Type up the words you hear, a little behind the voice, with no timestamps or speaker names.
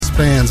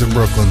fans in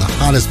Brooklyn, the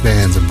hottest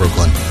bands in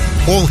Brooklyn,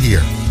 all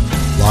here,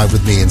 live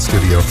with me in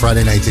studio,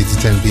 Friday nights 8 to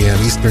 10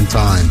 p.m. Eastern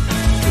Time,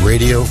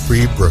 Radio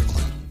Free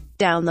Brooklyn.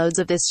 Downloads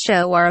of this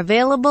show are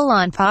available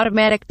on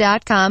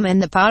Podomatic.com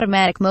and the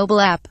Podomatic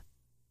mobile app.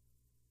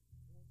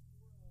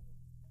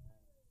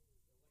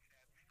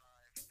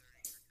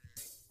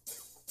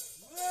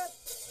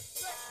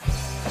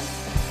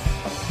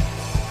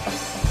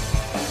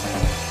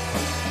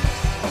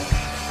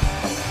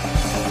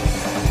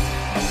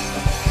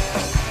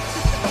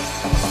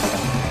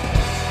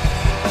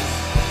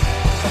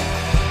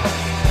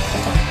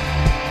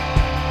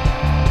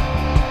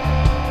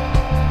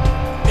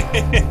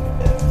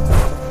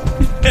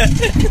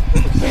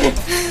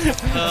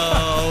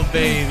 Oh,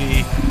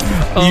 baby.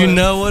 You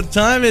know what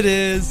time it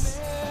is.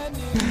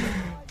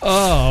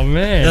 Oh,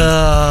 man.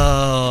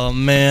 Oh,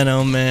 man,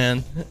 oh,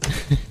 man.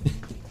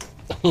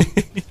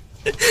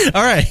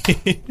 All right.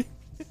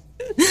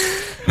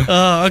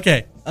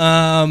 Okay.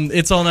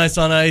 It's All Nice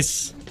on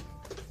Ice.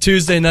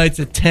 Tuesday nights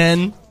at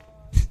 10.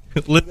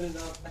 Living it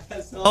up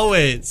as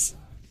always.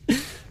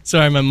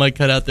 Sorry, my mic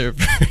cut out there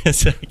for a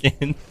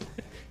second.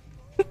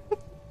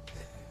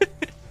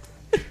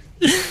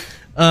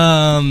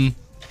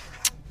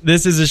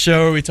 This is a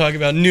show where we talk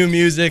about new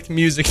music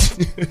news,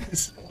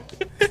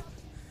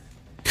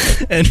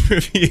 and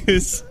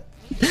reviews,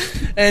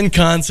 and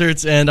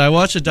concerts. And I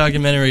watched a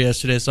documentary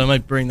yesterday, so I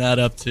might bring that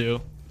up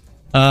too.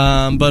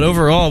 But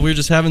overall, we're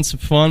just having some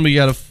fun. We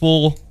got a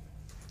full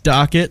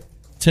docket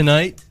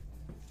tonight.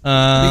 We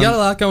got a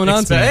lot going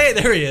on tonight. Hey,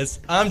 there he is.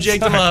 I'm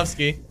Jake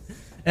Domofsky,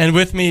 and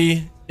with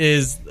me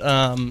is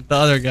the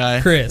other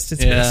guy, Chris.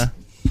 It's Chris.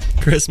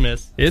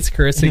 Christmas. It's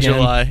Chris in again.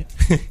 July.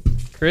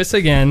 Chris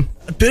again.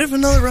 A bit of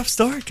another rough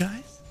start,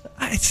 guys.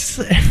 It's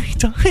just every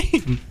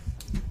time.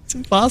 It's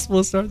impossible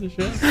to start the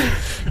show.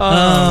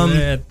 Oh,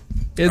 man.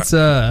 It's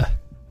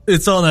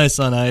All Nice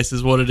on Ice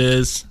is what it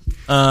is.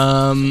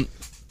 I don't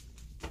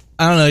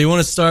know. You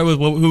want to start with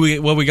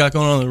what we got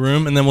going on in the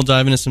room, and then we'll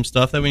dive into some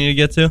stuff that we need to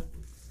get to?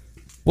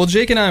 Well,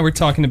 Jake and I were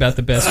talking about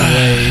the best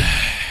way.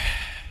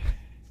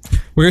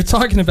 We were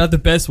talking about the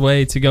best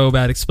way to go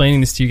about explaining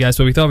this to you guys,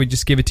 but we thought we'd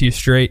just give it to you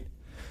straight.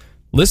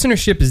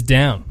 Listenership is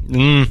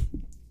down.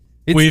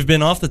 We've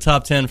been off the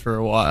top 10 for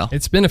a while.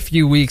 It's been a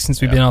few weeks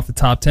since we've been off the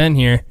top 10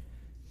 here.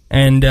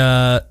 And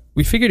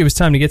we figured it was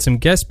time to get some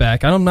guests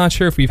back. I'm not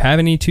sure if we've had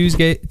any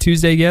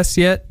Tuesday guests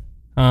yet.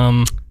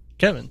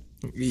 Kevin.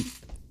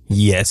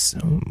 Yes,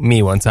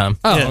 me one time.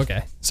 Oh, Yeah.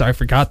 okay. Sorry, I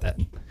forgot that.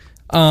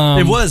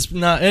 It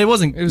wasn't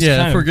It was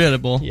kind of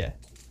forgettable. Yeah.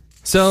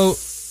 So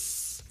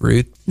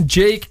Rude.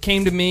 Jake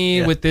came to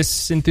me with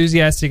this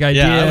enthusiastic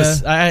idea.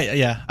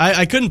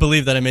 I couldn't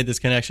believe that I made this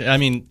connection. I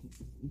mean,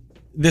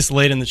 this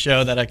late in the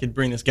show that I could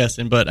bring this guest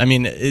in, but I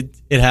mean, it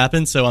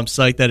happened, so I'm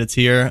psyched that it's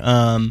here.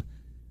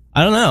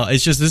 I don't know.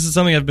 It's just, this is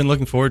something I've been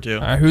looking forward to.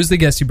 All right, who's the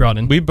guest you brought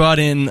in? We brought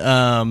in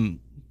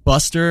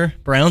Buster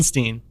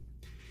Brownstein.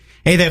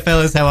 Hey there,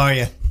 fellas. How are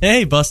you?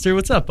 Hey, Buster.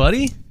 What's up,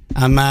 buddy?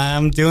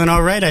 I'm doing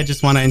all right. I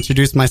just want to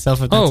introduce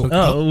myself. If that's okay.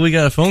 Oh, we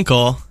got a phone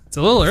call. It's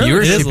a little early.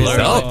 Viewership is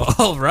early. up.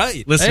 All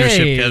right. Listenership,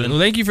 Hey, Kevin. well,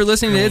 thank you for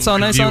listening to It's All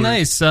Nice on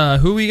Ice.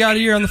 Who we got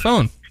here on the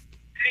phone?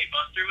 Hey,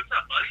 Buster, what's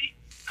up, buddy?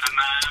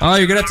 Oh,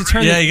 you're going to have to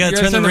turn Yeah, you got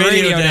to turn the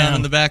radio down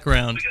in the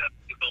background. We got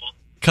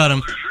Cut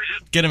him.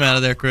 Get him out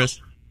of there, Chris.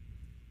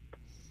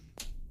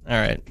 All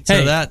right. So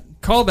Hey, that,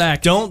 call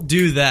back. don't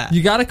do that.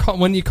 You got to call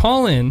when you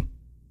call in.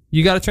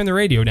 You got to turn the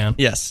radio down.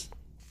 Yes.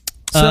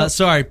 So-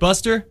 Sorry,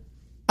 Buster.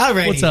 All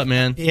right. What's up,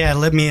 man? Yeah,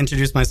 let me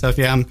introduce myself.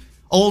 Yeah, I'm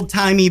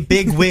old-timey,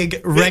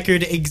 big-wig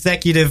record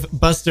executive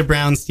Buster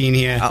Brownstein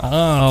here.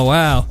 Oh,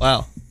 wow.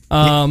 Wow.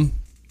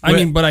 I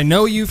mean, but I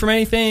know you from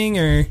anything,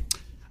 or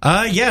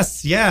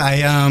Yes,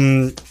 yeah.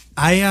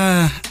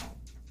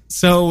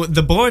 So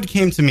the board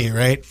came to me,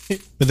 right,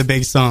 with a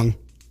big song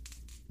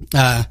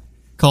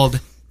called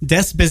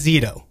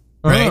Despacito,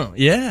 right? Oh,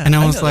 yeah. And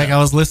I was know like, that. I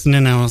was listening,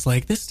 and I was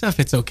like, this stuff,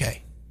 it's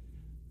okay.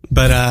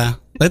 But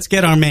let's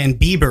get our man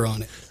Bieber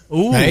on it.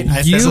 Ooh, Right?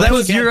 I so said, that let's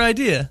was get- your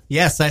idea.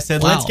 Yes, I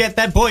said, Wow. let's get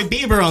that boy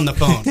Bieber on the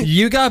phone.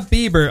 you got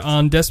Bieber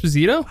on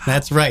Despacito?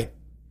 That's right.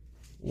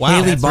 Wow.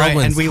 Haley that's right,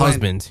 Baldwin's and we went-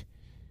 husband.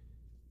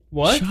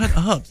 What? Shut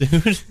up,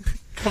 dude.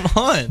 Come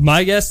on.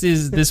 My guest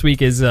this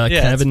week is Yeah,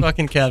 Kevin. it's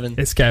fucking Kevin.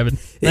 It's Kevin.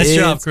 Nice It's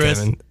job, Chris.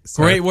 Kevin.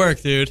 Sorry. Great work,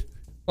 dude.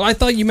 Well, I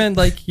thought you meant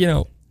I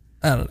don't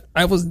know.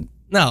 I was.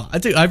 No,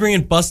 I bring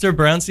in Buster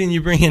Brownstein,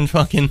 you bring in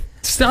fucking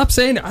Stop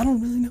saying it. I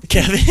don't really know.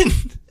 Kevin.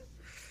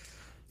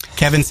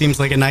 Kevin seems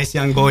like a nice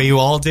young boy. You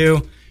all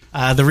do.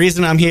 The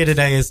reason I'm here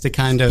today is to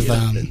kind of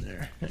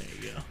There you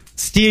go.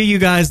 steer you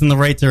guys in the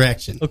right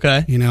direction.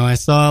 Okay. You know, I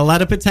saw a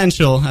lot of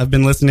potential. I've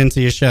been listening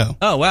to your show.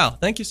 Oh, wow.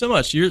 Thank you so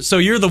much. You're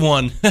the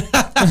one.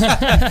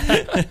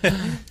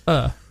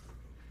 Yeah.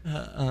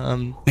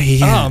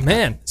 Oh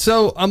man!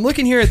 So I'm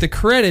looking here at the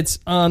credits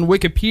on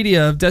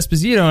Wikipedia of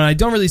Despacito, and I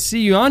don't really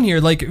see you on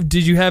here. Like,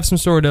 did you have some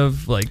sort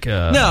of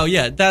No,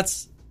 yeah,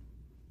 that's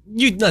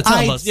you. No,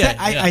 tell us. Yeah,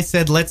 yeah. I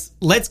said let's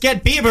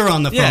get Bieber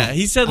on the phone. Yeah,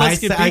 he said,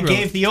 let's get I Bieber on.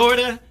 gave the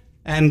order,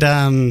 and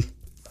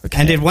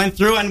it went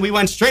through, and we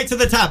went straight to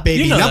the top,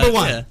 baby. You know Number that,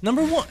 one. yeah.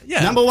 Number one.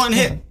 Yeah. Number one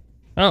hit.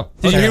 Oh,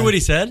 Did you hear what he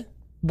said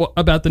what,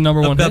 about the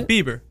number one about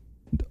hit? Bieber?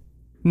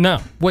 No,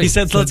 wait. He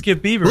said, "Let's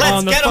get Bieber Let's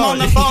on the get phone." him on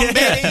the phone, Yeah.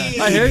 baby.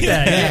 I heard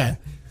that. Yeah.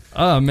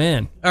 Oh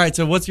man, All right,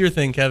 so what's your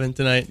thing, Kevin,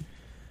 tonight?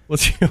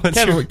 What's your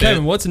Kevin,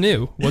 bit? what's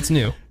new? What's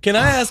new? Can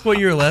I ask what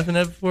you were laughing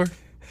at before?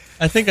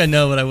 I think I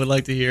know, but I would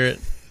like to hear it.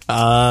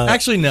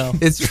 Actually, no.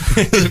 It's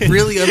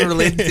really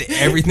unrelated to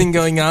everything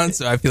going on,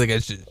 so I feel like I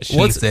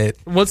shouldn't say it.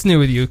 What's new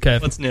with you,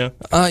 Kevin? What's new?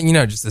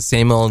 Just the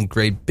same old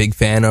great big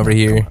fan over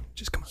here.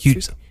 Just come on. Huge-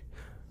 do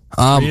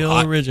something. Real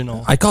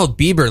original. I called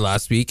Bieber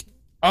last week.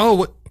 Oh,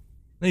 what?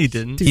 No, you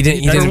didn't. He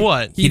didn't. He For didn't.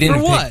 what? He didn't.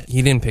 For what? Pick,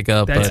 he didn't pick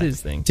up. That's but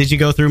his thing. Did you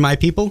go through my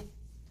people?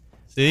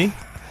 See?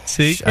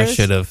 See, I Chris?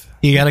 should have.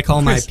 You got to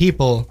call my Chris.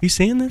 people You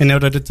seeing this? in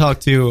order to talk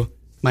to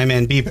my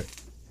man Bieber.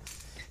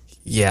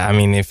 Yeah, I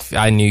mean, if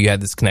I knew you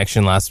had this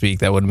connection last week,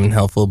 that would have been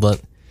helpful.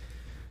 But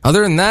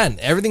other than that,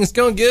 everything's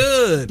going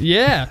good.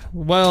 Yeah.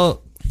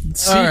 Well,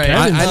 see, All right.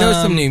 Kevin. I know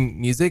some new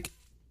music.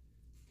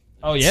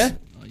 Oh yeah.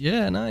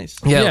 Yeah, nice.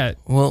 Yeah.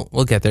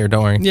 We'll get there.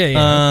 Don't worry. Yeah.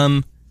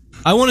 Yeah.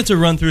 I wanted to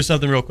run through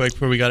something real quick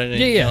before we got into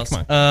anything Yeah, else.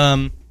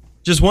 come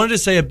Just wanted to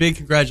say a big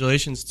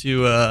congratulations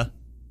to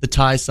the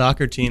Thai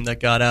soccer team that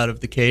got out of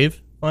the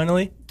cave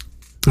finally.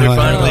 They're Oh, I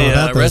finally heard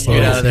about those rescued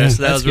guys, out of there, yeah.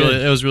 so that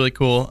That's was really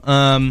cool.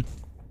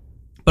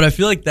 But I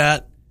feel like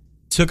that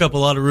took up a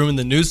lot of room in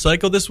the news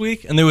cycle this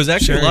week, and there was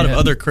actually Sure, a lot of yeah.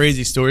 other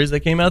crazy stories that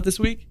came out this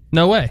week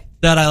No way.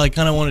 that I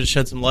kind of wanted to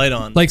shed some light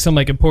on. Like some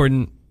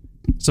important,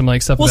 some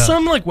stuff. Well, about,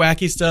 some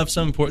wacky stuff,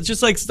 some important,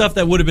 just stuff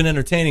that would have been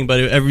entertaining, but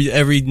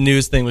every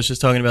news thing was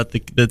just talking about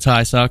the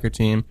Thai soccer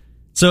team.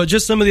 So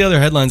just some of the other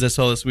headlines I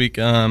saw this week.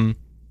 Argentinian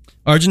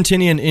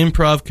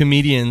improv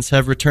comedians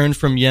have returned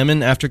from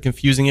Yemen after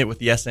confusing it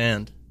with yes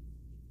and.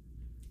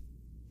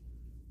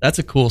 That's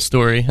a cool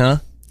story, huh?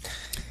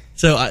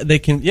 So they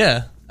can,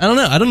 yeah. I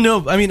don't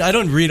know. I mean, I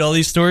don't read all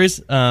these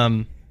stories.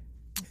 I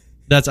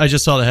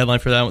just saw the headline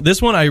for that one.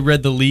 This one, I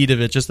read the lead of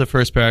it, just the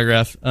first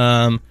paragraph.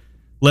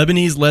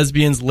 Lebanese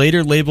lesbians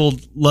later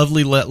labeled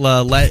lovely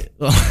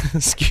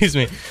excuse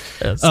me.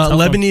 Yeah, it's a tough one.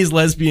 Lebanese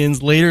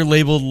lesbians later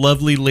labeled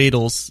lovely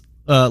ladles.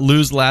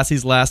 Lose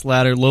Lassie's last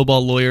ladder.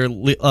 Lowball lawyer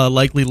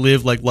likely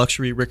live like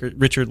luxury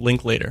Richard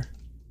Linklater.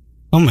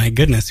 Oh my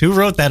goodness, who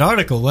wrote that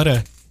article? What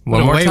a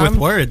more way time? with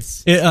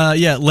words.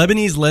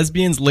 Lebanese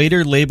lesbians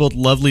later labeled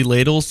lovely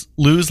ladles.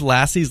 Lose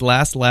Lassie's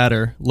last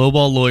ladder.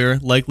 Lowball lawyer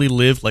likely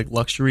live like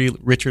luxury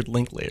Richard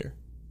Linklater.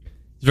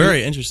 It's a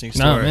very interesting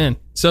story. No man.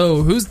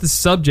 So who's the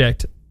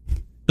subject?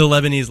 The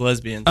Lebanese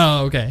lesbians.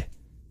 Oh, okay.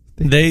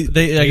 They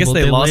I guess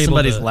they lost labeled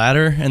somebody's the-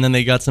 ladder, and then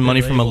they got some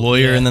money from a labeled,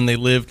 lawyer, yeah. and then they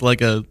lived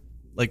like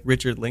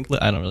Richard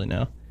Linklater. I don't really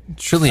know.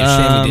 Truly a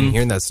shame we didn't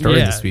hear that story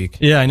yeah. this week.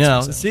 Yeah, I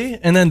know. See?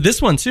 And then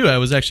this one, too, I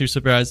was actually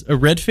surprised. A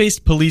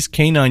red-faced police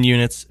canine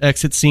units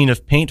exit scene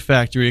of paint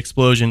factory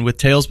explosion with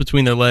tails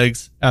between their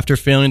legs after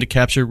failing to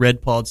capture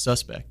red-pawed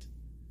suspect.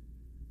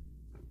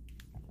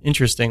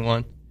 Interesting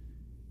one.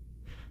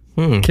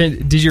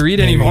 Did you read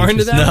any more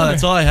into that? No, one?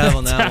 that's all I have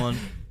on that one.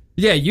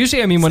 Yeah,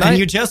 usually, I mean, when And I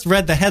you just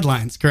read the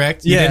headlines,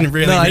 correct? You Yeah. didn't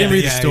really. No, I didn't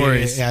read the yeah,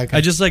 stories. Yeah, okay.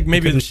 I just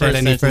maybe couldn't the shed first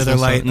any sentence further or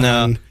light something.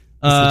 No.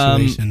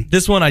 on the situation.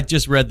 This one, I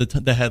just read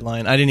the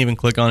headline. I didn't even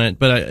click on it,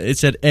 but it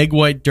said, egg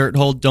white dirt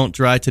hole, don't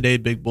dry today,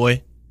 big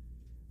boy.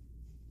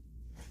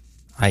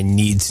 I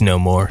need to know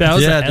more. that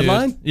was yeah, a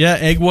headline. dude. Yeah,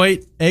 egg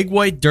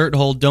white dirt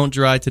hole, don't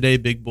dry today,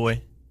 big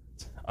boy.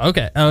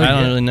 Okay, oh, I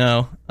don't yeah. really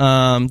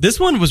know. This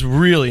one was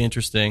really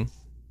interesting.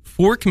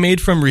 Fork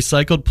made from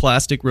recycled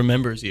plastic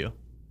remembers you.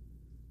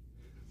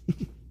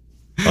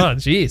 Oh,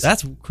 jeez.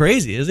 That's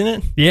crazy, isn't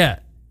it? Yeah.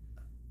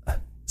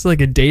 It's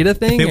like a data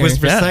thing. If it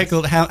was or-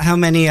 recycled, how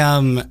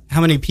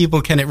many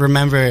people can it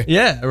remember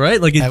Yeah,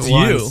 right. Like at it's you.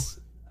 once?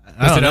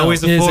 I Is don't it know.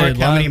 always a Is fork? it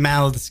How live? many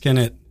mouths can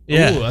it?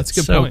 Yeah, Ooh, that's a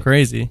good so point.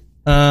 crazy.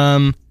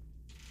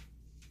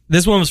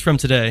 This one was from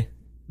today.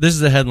 This is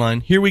the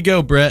headline. Here we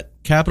go, Brett.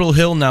 Capitol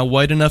Hill now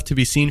white enough to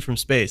be seen from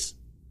space.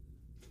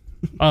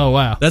 Oh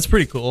wow. That's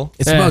pretty cool.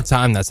 It's Yeah. about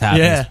time that's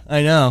happened. Yeah,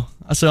 I know.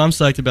 So I'm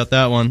psyched about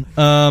that one.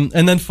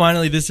 And then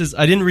finally,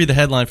 I didn't read the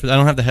headline I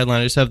don't have the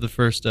headline. I just have the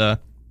first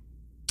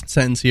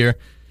sentence here.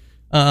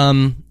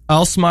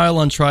 I'll smile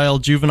on trial.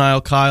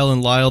 Juvenile Kyle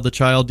and Lyle, the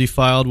child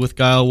defiled with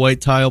guile.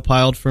 White tile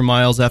piled for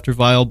miles after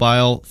vile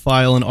bile.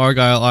 File and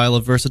Argyle Isle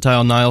of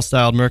versatile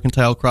Nile-styled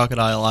mercantile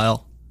crocodile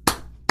isle.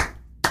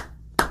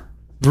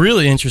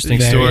 Really interesting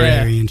Very, story.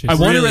 very interesting. I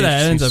wonder Really where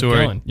that interesting ends up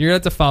story. going. You're gonna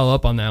have to follow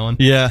up on that one.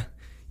 Yeah.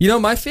 You know,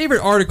 my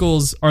favorite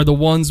articles are the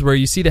ones where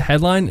you see the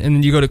headline and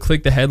then you go to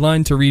click the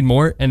headline to read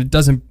more, and it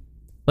doesn't.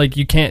 Like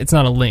you can't. It's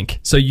not a link,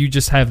 so you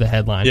just have the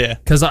headline. Yeah.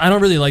 Because I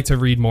don't really like to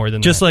read more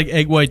than Just that. like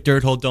egg white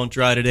dirt hole, don't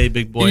dry today,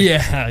 big boy.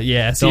 Yeah,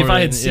 yeah. See, Don't if I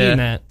had really- seen yeah.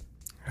 that,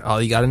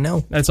 All you got to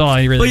know. that's all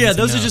I really. But yeah, need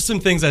to those are know. just some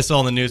things I saw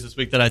in the news this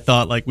week that I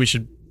thought we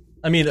should.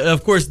 I mean,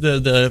 of course,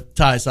 the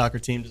Thai soccer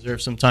team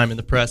deserves some time in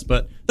the press,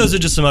 but those are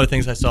just some other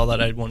things I saw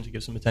that I wanted to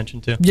give some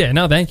attention to. Yeah.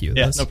 No, thank you.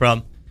 Yeah, That's, no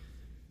problem.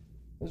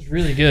 that's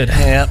really good.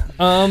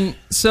 Yeah.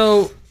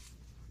 So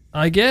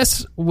I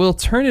guess we'll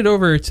turn it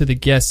over to the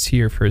guests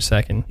here for a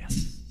second.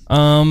 Yes.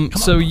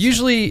 So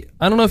usually,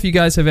 I don't know if you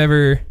guys have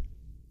ever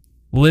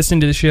listen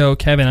to the show.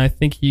 Kevin, I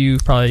think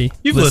you've probably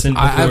listened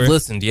before. I've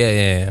listened.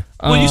 Yeah.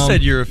 Well, you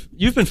said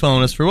you've been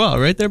following us for a while,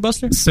 right there,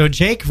 Buster? So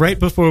Jake, right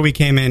before we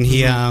came in,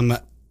 he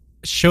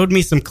showed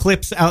me some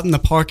clips out in the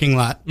parking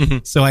lot.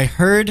 So I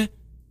heard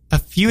a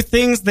few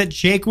things that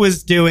Jake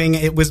was doing.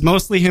 It was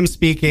mostly him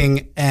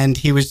speaking, and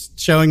he was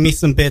showing me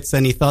some bits,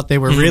 and he thought they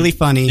were really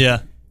funny.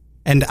 Yeah.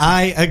 And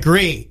I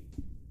agree.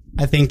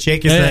 I think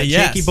Jake is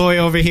Jakey boy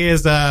over here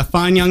is a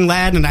fine young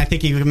lad, and I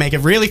think he would make it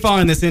really far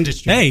in this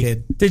industry. Hey.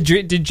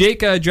 Kid. Did Jake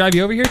drive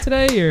you over here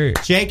today? Or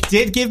Jake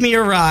did give me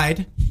a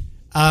ride.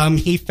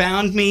 He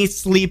found me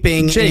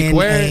sleeping Jake,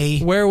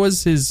 in where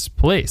was his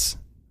place?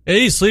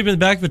 Hey, he's sleeping in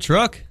the back of a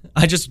truck.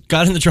 I just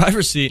got in the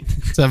driver's seat.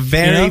 It's a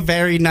very,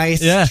 very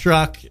nice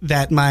truck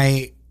that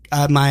my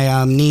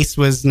niece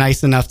was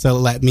nice enough to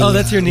let me. Oh,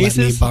 that's your let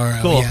niece's? me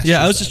borrow. Cool.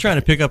 Yeah, I was she just said trying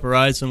to pick up a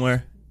ride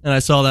somewhere, and I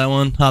saw that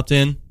one, hopped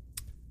in.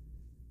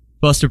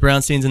 Buster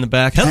Brownstein's in the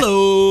back.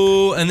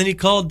 Hello, and then he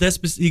called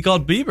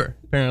Bieber.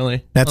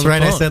 Apparently, that's on the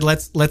right. I phone. said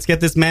let's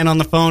get this man on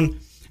the phone,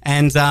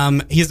 and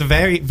he's a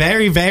very,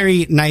 very,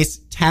 very nice,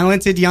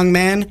 talented young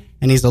man,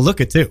 and he's a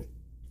looker too.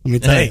 Let me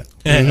tell you.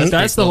 Hey,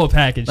 That's the whole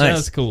package. Nice. That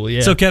was cool.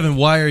 Yeah. So, Kevin,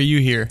 why are you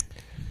here?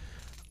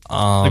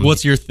 Like,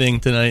 what's your thing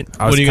tonight?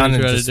 I What was are you going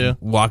kind to of try to just do?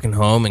 walking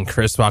home, and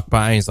Chris walked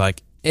by, and he's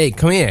like, "Hey,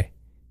 come here,"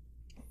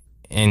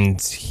 and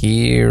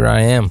here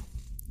I am.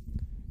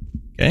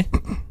 Okay.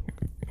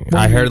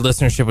 I heard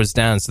listenership was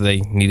down, so they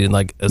needed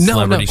like a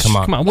celebrity to come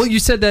on. Come on. Well, you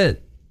said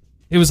that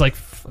it was like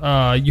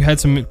you had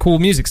some cool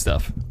music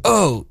stuff.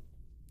 Oh,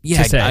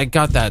 yeah, To say. I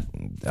got that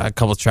a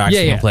couple tracks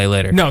Yeah, we yeah. can play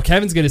later. No,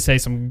 Kevin's gonna say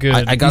some good.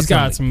 I got he's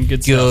got some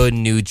good stuff.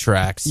 new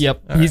tracks.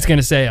 Yep, he's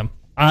gonna say them.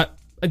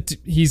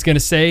 He's gonna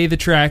say the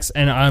tracks,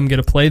 and I'm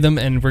gonna play them,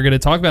 and we're gonna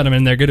talk about them,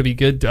 and they're gonna be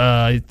good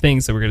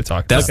things that we're gonna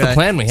talk That's about. the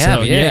plan we have.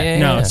 So, yeah.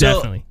 no, So-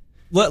 definitely.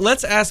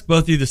 Let's ask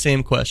both of you the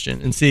same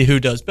question and see who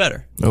does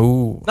better.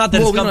 Ooh. Not that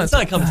Well, it's, we don't it's have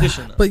not a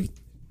competition, though. But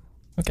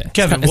okay,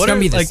 Kevin, It's what gonna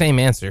are, be the like, same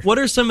answer. What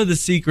are some of the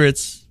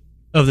secrets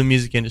of the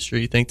music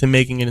industry, you think, to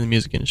making it in the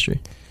music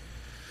industry?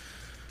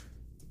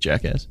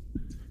 Jackass.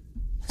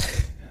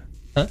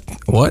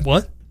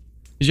 What?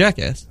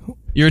 Jackass.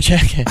 You're a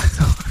jackass.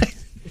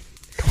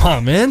 come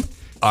on, man.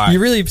 All right.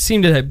 You really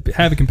seem to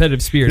have a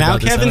competitive spirit. Now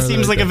about this. I Kevin don't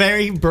seems really like a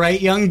very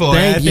bright young boy.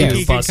 Thank I think you,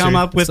 he could Buster. come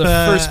up with it's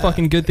the first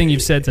fucking good thing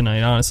you've said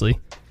tonight. Honestly,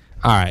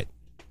 All right.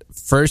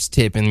 First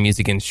tip in the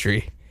music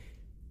industry.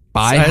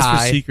 Buy Ask for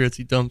high. secrets,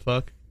 you dumb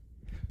fuck.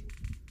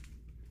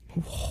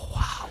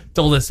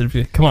 don't listen to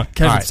me. Come on,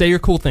 Kevin. All right. Say your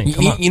cool thing.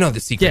 Come on. You know the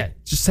secret. Yeah,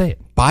 just say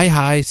it. Buy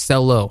high,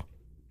 sell low.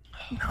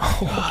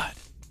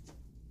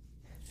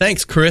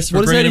 Thanks, Chris, for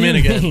What does that bringing him in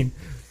even again. mean?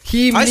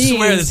 He I means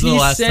swear this is the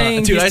he's last time.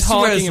 saying Dude, he's I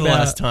swear this is talking the about-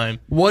 last time.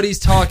 What he's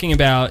talking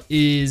about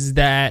is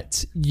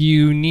that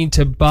you need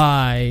to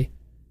buy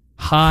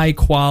high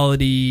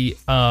quality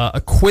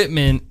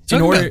equipment in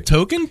Talking order. about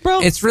token,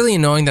 bro? It's really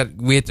annoying that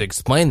we have to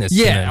explain this. to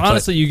Yeah, them, but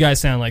honestly, you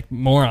guys sound like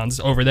morons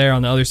over there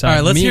on the other side. All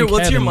right, let's Me hear and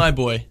let's hear Kevin- my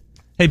boy.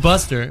 Hey,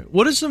 Buster,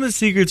 what are some of the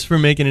secrets for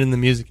making it in the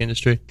music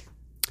industry?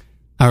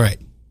 All right.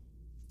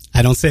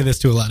 I don't say this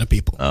to a lot of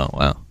people. Oh,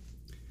 wow.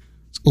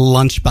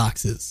 Lunch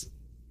boxes.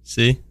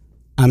 See?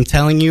 I'm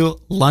telling you,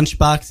 lunch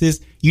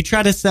boxes. You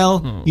try to sell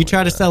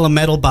a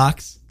metal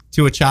box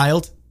to a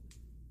child.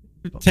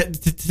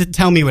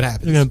 Tell me what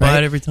happens. They're gonna buy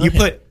it every time.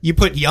 You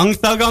put Young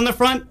Thug on the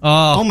front.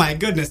 Oh. My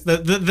goodness,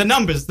 the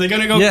numbers they're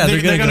gonna go. Yeah,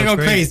 they're gonna go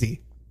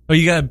crazy. Oh,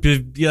 you gotta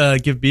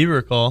give Bieber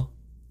a call.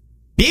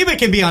 Bieber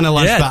can be on a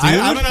lunch Yeah, box. dude.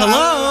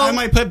 I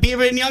might put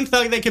Bieber and Young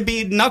Thug. They could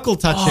be knuckle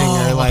touching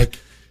or like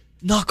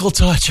Knuckle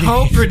touching.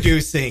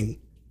 co-producing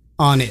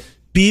on it.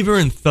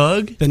 Bieber and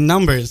Thug? The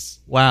numbers.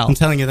 Wow. I'm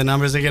telling you, the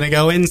numbers are gonna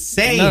go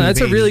insane. No, that's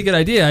baby. a really good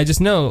idea. I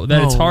just know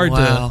that it's hard to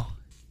wow.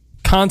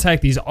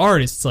 contact these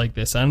artists like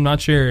this. I'm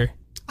not sure.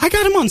 I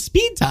got him on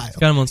speed dial.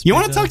 Got him on speed You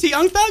want to dial. talk to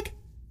Young Thug?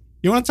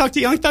 You want to talk to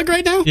Young Thug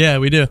right now? Yeah,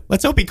 we do.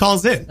 Let's hope he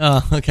calls in.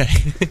 Oh, okay.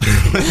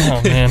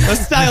 Oh man.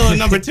 Let's dial a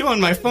number 2 on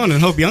my phone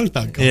and hope Young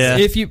Thug calls. Yeah.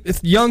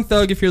 If Young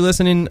Thug, if you're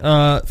listening,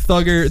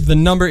 Thugger, the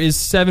number is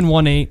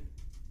 718.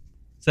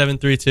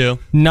 732.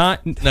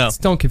 Not No.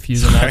 Don't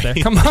confuse him out there.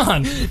 Come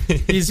on.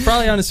 He's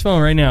probably on his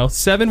phone right now.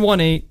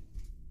 718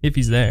 if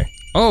he's there.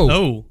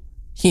 Oh.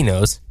 he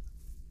knows.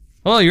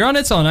 Oh, you're on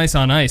It's on Ice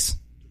on Ice.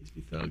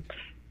 Thug.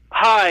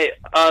 Hi,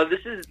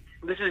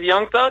 this is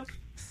Young Thug.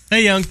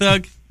 Hey, Young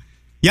Thug.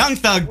 Young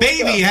Thug,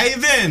 baby, how you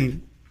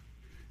been?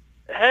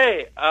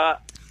 Hey,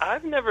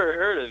 I've never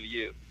heard of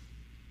you.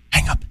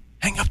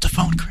 Hang up the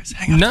phone, Chris.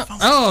 Hang up No. the phone.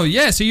 Oh,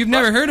 yeah, so you've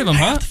never heard of him,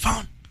 Hang huh? up the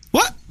phone.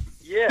 What?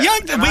 Yeah, Young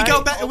Thug, and we I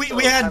go back. also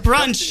We had have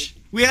brunch.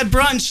 Justin- We had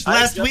brunch I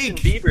have last Justin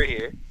week. Bieber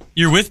here.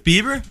 You're with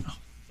Bieber?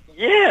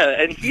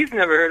 Yeah, and he's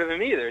never heard of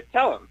him either.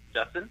 Tell him,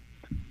 Justin.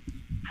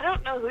 I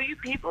don't know who you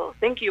people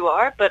think you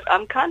are, but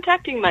I'm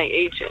contacting my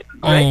agent.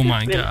 Oh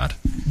my god.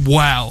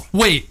 Wow.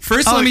 Wait,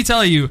 first let me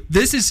tell you,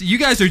 you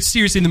guys are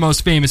seriously the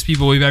most famous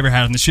people we've ever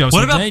had on the show. So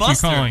What about thank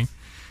Buster? you calling.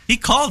 He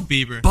called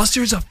Bieber.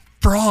 Buster's a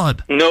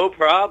fraud. No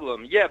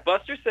problem. Yeah,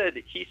 Buster said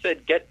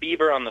get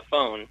Bieber on the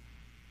phone,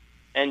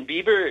 and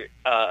Bieber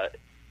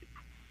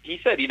he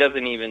said he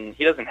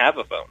doesn't have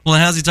a phone. Well,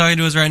 how's he talking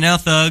to us right now,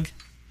 Thug?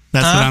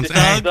 That's what I'm It's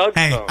on Doug's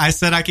saying. Hey, phone. I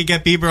said I could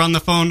get Bieber on the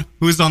phone.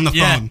 Who's on the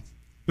Yeah. phone?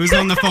 Who's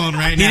on the phone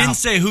right He now? didn't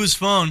say whose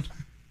phone.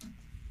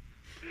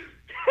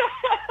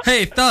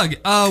 Hey, Thug,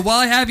 while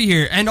I have you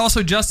here, and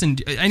also Justin,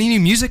 any new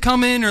music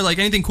coming or like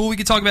anything cool we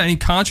could talk about? Any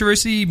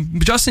controversy?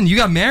 Justin, you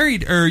got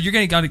married or you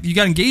got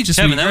engaged this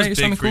Kevin, week, that right? was Or big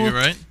something for cool? you,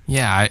 right?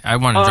 Yeah, I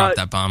wanted to drop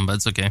that bomb, but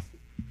it's okay.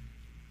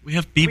 We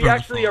have Bieber We on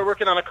actually the are phone.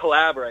 working on a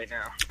collab right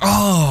now.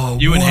 Oh,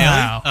 You and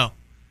wow. Haley? Oh.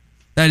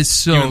 That is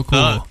so You and cool.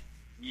 Thug.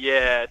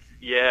 Yeah,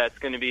 it's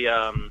gonna be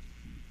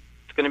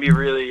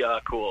really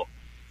cool.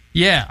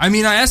 Yeah, I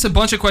mean, I asked a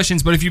bunch of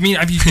questions, but if you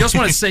just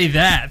want to say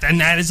that, then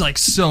that is like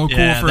so cool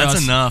Yeah, for that's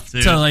us enough,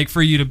 dude. to like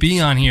for you to be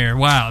on here.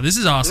 Wow, this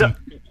is awesome.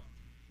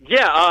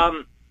 Yeah,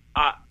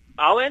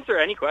 I'll answer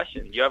any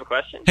question. You have a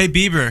question? Hey,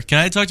 Bieber, can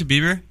I talk to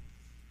Bieber?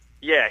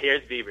 Yeah,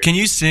 here's Bieber. Can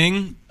you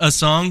sing a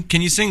song?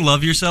 Can you sing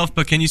Love Yourself,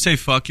 but can you say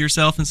fuck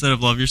yourself instead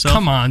of love yourself?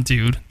 Come on,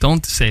 dude,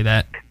 don't say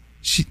that.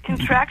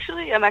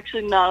 Contractually, I'm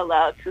actually not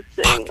allowed to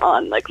sing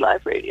on like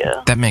live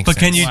radio. That makes But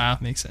sense. can you? Wow,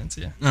 makes sense.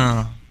 Yeah.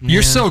 Oh,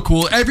 You're man. so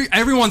cool.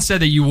 Everyone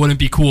said that you wouldn't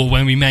be cool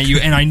when we met you,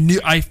 and I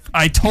knew.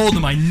 I told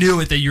them I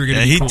knew it that you were gonna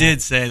Yeah, be he cool.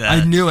 did say that.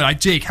 I knew it.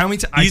 Jake, how many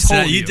times? I You told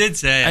said you. you did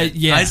say it.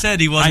 Yeah. I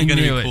said he wasn't going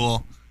to knew be it.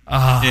 cool.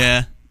 Ah,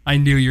 Yeah. I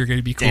knew you were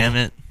gonna be cool. Damn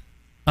it.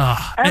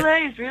 Ah,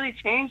 LA has really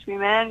changed me,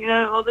 man. You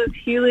know, all those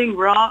healing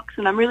rocks,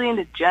 and I'm really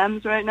into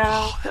gems right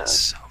now.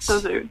 So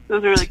those are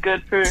really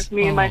good for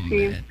me and my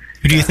team. man.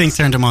 Who do you think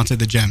turned him onto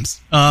the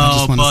gems?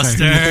 Oh, wanna Buster.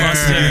 say.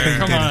 Buster,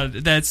 come on,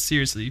 that's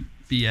seriously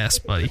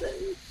BS, buddy.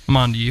 I'm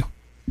on to you.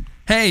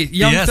 Hey,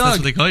 Young Yes, Thug. that's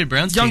what they call you,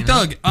 Brownstein. Young huh?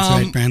 Thug. That's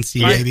right, Brancy,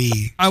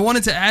 baby. I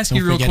wanted to ask Don't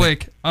you real forget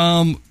quick.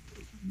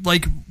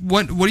 Like,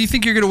 what do you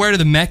think you're gonna wear to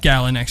the Met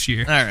Gala next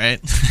year? All right.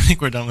 I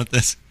think we're done with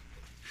this.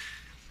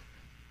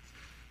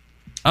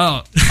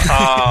 Oh,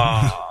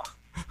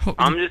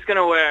 I'm just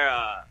gonna wear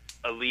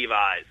a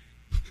Levi's.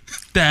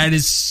 that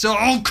is so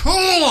cool!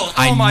 Oh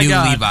I my knew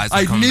god, Levi's would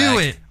I come knew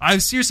back. it. I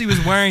seriously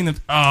was wearing them.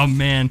 Oh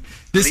man,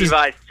 this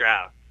Levi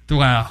Strauss. is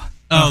wow.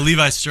 Oh,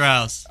 Levi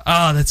Strauss.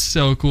 Oh, that's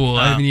so cool.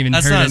 I Wow. haven't even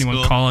That's heard not as anyone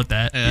cool. call it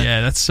that. Yeah.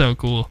 Yeah, that's so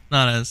cool.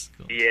 Not as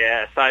cool.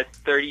 Yeah, size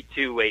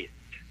 32 waist.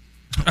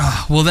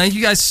 Well, thank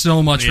you guys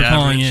so much The for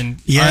calling average. in.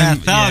 Yeah,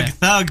 I'm-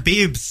 Thug,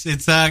 Biebs.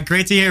 It's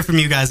great to hear from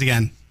you guys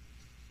again.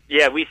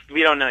 Yeah, we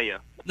don't know you.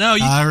 No,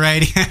 you. All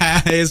right,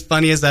 as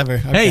funny as ever.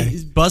 Okay.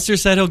 Hey, Buster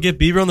said he'll get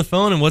Bieber on the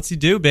phone, and what's he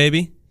do,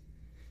 baby?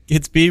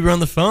 Gets Bieber on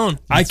the phone.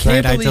 I That's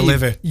can't right, I believe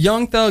deliver.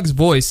 Young Thug's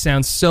voice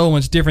sounds so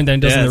much different than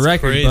it does Yeah, on the it's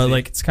record, crazy. but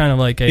like it's kind of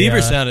like a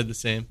Bieber sounded the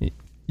same.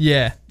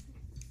 yeah,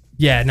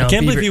 no. I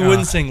can't believe Bieber- he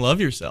wouldn't sing "Love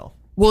Yourself."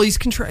 Well, he's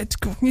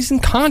in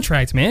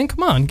contract, man.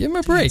 Come on, give him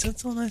a break.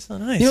 That's so nice, so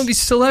nice. You know,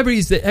 these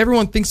celebrities that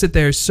everyone thinks that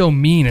they're so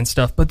mean and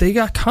stuff, but they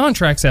got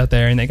contracts out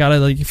there and they gotta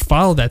like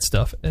follow that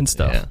stuff and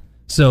stuff. Yeah.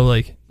 So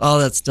like, all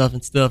that stuff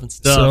and stuff and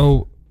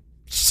stuff.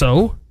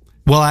 so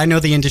Well, I know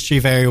the industry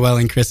very well,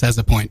 and Chris has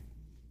a point.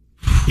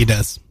 He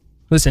does.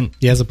 listen,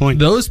 He has a point.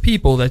 those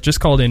people that just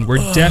called in were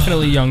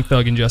definitely Young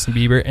Thug and Justin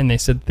Bieber, and they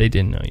said that they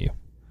didn't know you.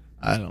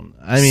 I don't.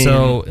 I mean,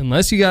 so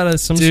unless you got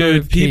some sort dude,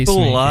 of case people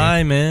maybe.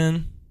 lie,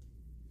 man.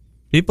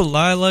 People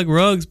lie like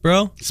rugs,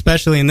 bro.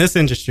 Especially in this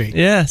industry.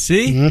 Yeah.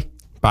 See.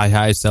 Buy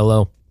high, sell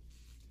low.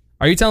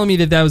 Are you telling me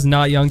that was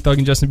not Young Thug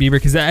and Justin Bieber?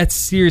 Because that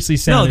seriously No,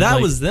 sounded that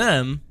like- was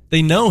them.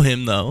 They know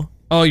him though.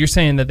 Oh, you're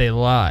saying that they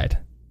lied.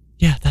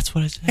 Yeah, that's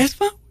what I said. It's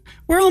fun.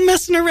 We're all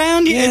messing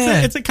around here.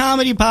 Yeah. It's a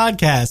comedy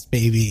podcast,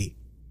 baby.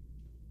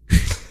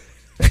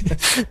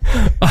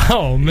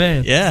 Oh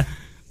man. Yeah.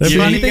 Do you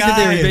funny think that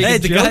they were guys. making Hey,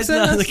 the jokes guy's at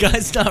not. us? The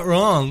guy's not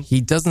wrong.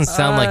 He doesn't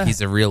sound like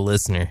he's a real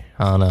listener.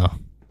 I don't know.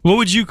 What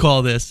would you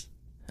call this?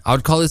 I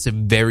would call this a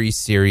very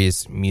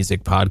serious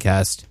music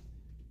podcast.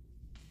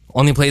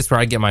 Only place where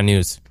I get my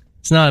news.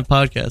 It's not a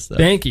podcast though.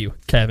 Thank you,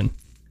 Kevin.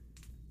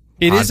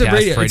 It is a Podcast,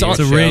 radio. radio on- It's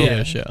a show.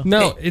 radio show.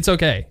 No, it's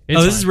okay. It's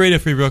Oh, this fine. is Radio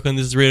Free Brooklyn.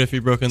 This is Radio Free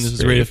Brooklyn. This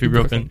is Radio Free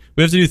Brooklyn.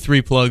 We have to do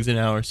 3 plugs an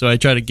hour, so I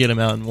try to get them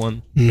out in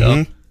one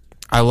go.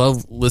 I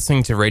love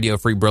listening to Radio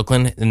Free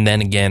Brooklyn and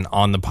then again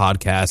on the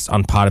podcast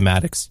on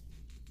Podomatics.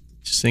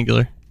 Just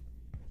singular.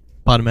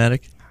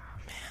 Podomatic.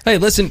 Hey,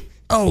 listen.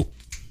 Oh,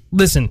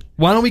 listen.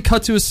 Why don't we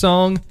cut to a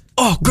song?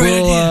 Oh, great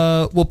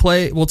idea. We'll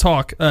play. We'll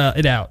talk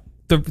it out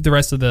the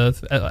rest of the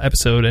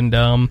episode,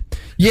 and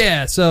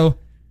yeah. So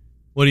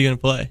What are you gonna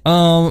play?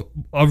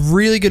 a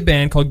really good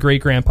band called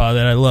Great Grandpa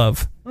that I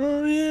love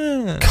Oh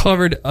yeah.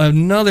 covered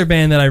another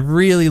band that I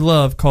really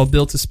love called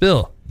Built to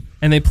Spill,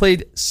 and they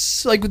played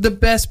like the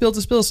best Built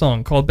to Spill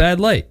song called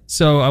Bad Light.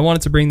 So I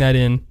wanted to bring that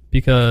in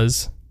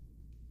because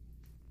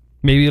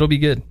maybe it'll be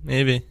good.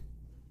 Maybe.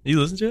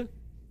 You listen to it?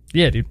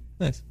 Yeah, dude.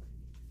 Nice.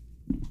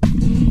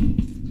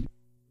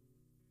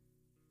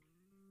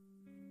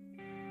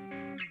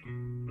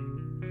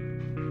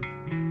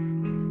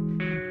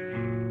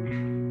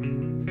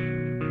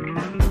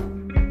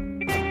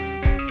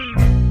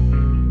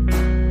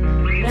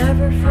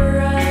 Never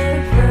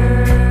forever.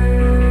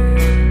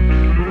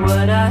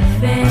 What I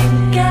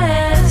think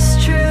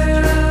is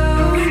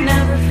true.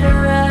 Never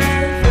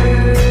forever.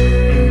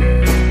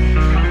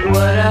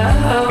 What I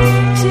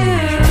hope to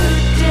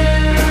do.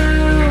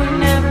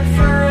 Never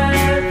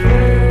forever.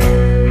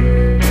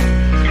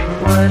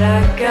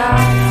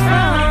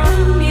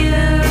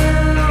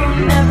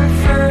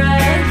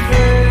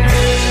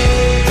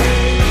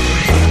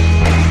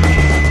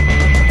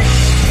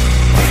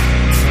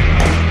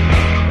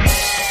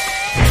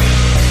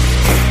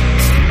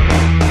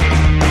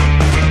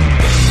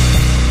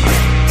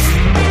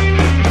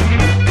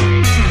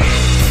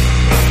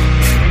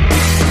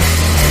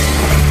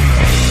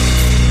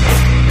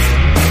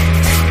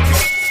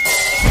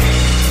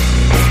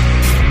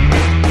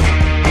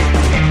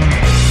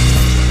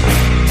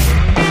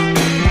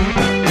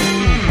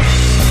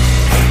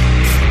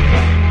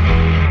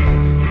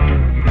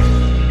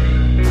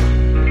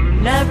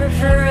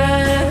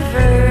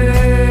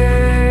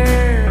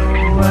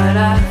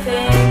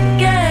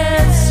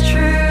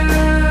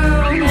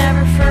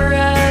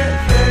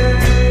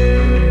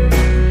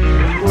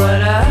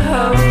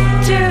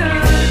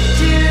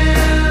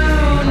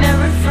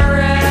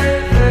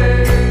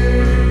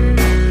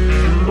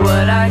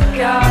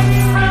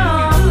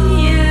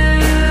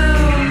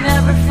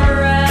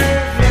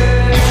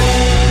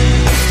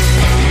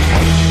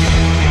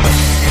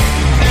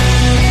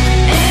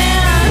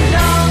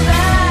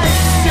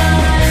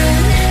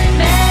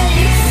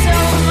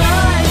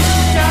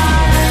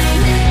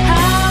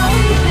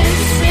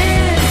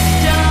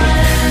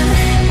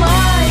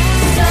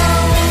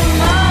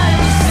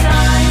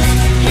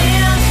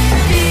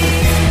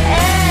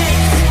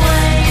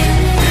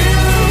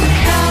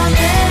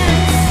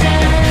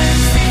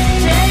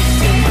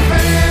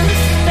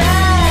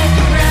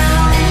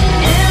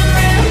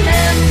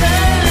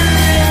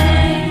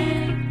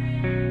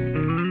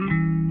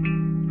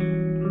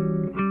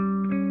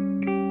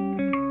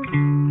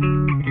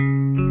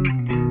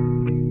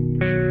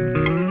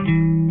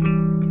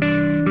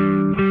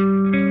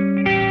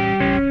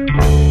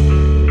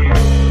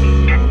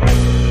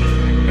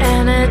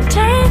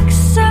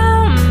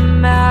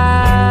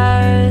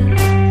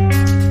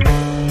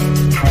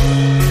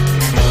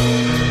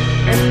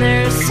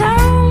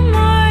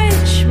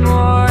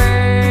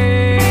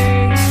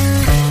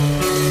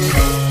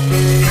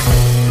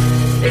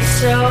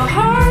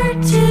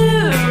 hard to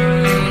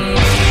read.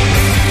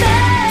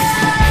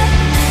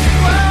 That's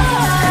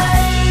why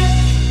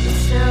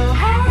it's so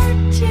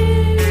hard to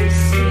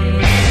see.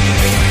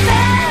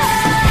 That's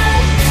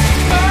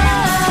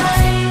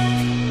why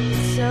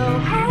it's so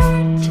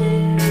hard to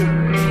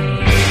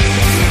read.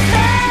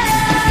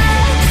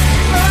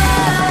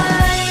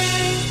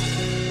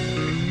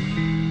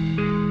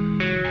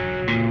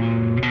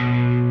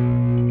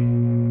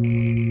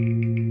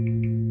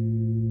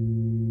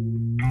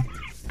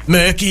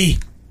 Murky.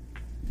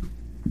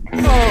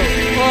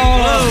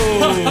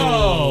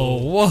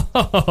 Oh,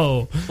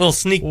 whoa. Little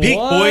sneak peek,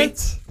 boy.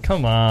 What?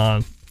 Come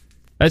on.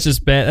 That's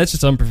just bad. That's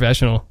just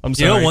unprofessional. I'm You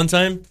sorry. know, one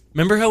time,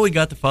 remember how we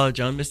got the Father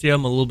John Misty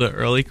album a little bit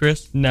early,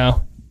 Chris?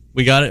 No.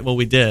 We got it. Well,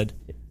 we did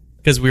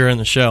because we were in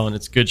the show, and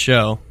it's a good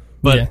show.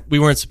 But Yeah. we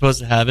weren't supposed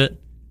to have it,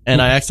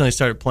 and I accidentally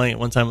started playing it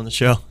one time on the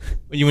show.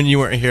 When you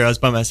weren't here, I was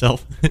by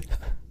myself.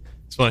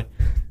 It's funny.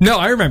 No,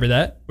 I remember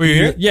that. Were you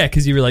here? Yeah,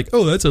 because you were like,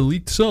 "Oh, that's a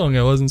leaked song.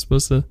 I wasn't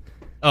supposed to."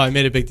 Oh, I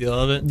made a big deal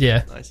of it.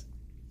 Yeah, Nice.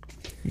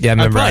 Yeah,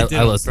 remember probably I did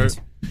on listened.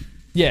 purpose.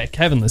 yeah.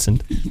 Kevin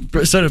listened.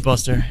 So did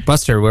Buster.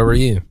 Buster, where were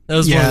you? That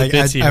was one Yeah, of the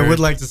bits he I heard. would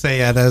like to say,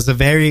 that was a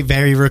very,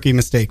 very rookie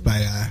mistake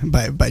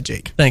by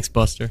Jake. Thanks,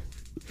 Buster.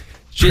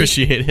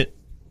 Appreciate it.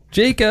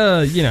 Jake,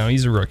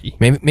 he's a rookie.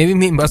 Maybe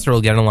me and Buster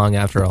will get along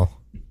after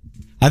all.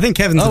 I think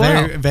Kevin's Oh, a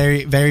very, wow.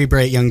 very, very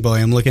bright young boy.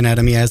 I'm looking at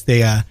him. He has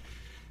the,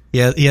 he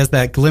has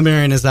that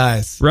glimmer in his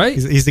eyes. Right?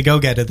 He's a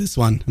go-getter. This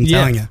one, I'm Yeah.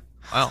 telling you.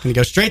 Wow. Gonna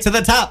go straight to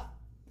the top.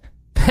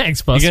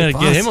 Thanks, Buster. You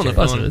gotta get him on the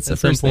Buster, phone that's at the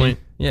some first point.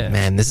 thing. Yeah.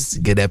 Man, this is a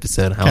good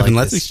episode. I Kevin,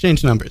 like let's this.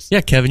 exchange numbers. Yeah,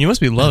 Kevin, you must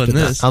be loving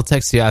this. I'll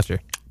text you after.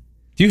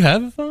 Do you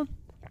have a phone,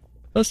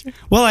 Buster?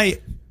 Well,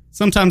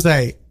 sometimes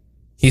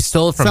He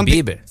stole it from some,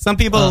 Bieber. some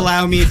people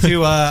allow me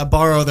to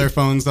borrow their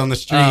phones on the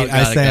street. Oh, got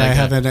I it, say got it, I got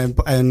have it,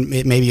 and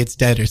maybe it's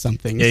dead or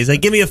something. Yeah, he's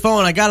like, give me a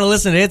phone. I gotta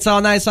listen. It's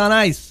all nice on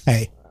ice.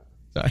 Hey,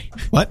 Sorry.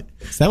 what?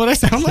 Is that what I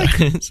sound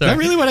like? Is Sorry. that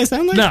really what I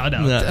sound like? No.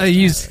 No.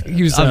 He was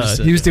I'm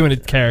just he was doing a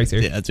character.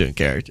 Yeah, doing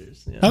characters.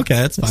 Yeah. Okay,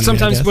 that's fine.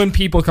 Sometimes I guess. when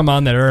people come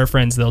on that are our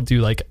friends, they'll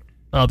do like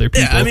other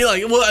people. Yeah, I mean,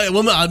 like,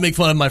 well, I'd make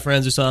fun of my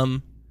friends or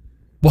something.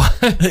 what?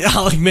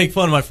 I'll like make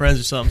fun of my friends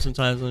or something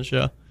sometimes on the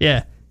show.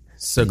 Yeah.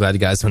 So glad you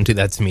guys don't do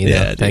that to me.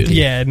 Yeah, though. Thank dude.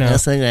 you. Yeah. No.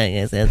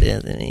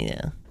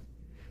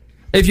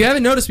 If you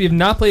haven't noticed, we have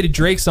not played a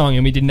Drake song,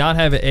 and we did not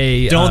have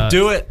a. Don't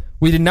do it.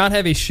 We did not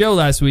have a show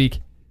last week.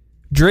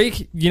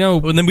 Drake, Well,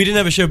 then we didn't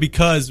have a show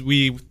because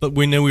we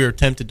knew we were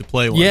tempted to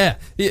play one. yeah,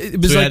 it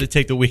was So we like had to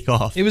take the week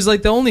off. it was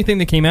like the only thing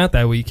that came out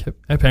that week,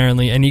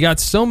 apparently, and he got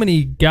so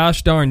many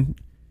gosh darn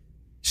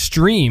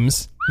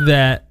streams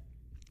that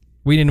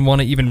we didn't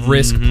want to even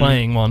risk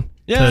playing one.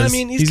 Yeah, I 'cause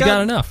mean, he's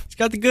got enough. He's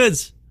got the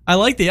goods. I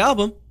like the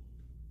album.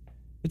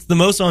 It's the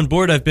most on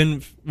board I've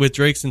been with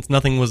Drake since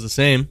Nothing Was the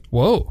Same.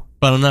 Whoa.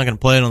 But I'm not going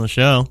to play it on the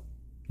show.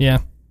 Yeah.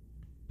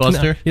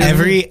 Buster? No, he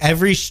doesn't-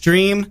 every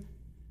stream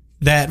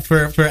that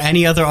for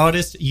any other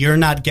artist you're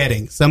not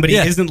getting. Somebody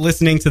Yeah. isn't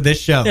listening to this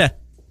show Yeah.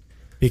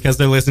 because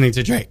they're listening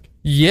to Drake.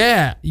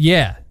 Yeah.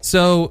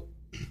 So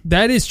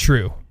that is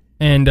true.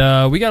 And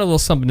we got a little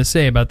something to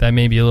say about that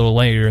maybe a little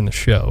later in the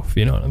show, if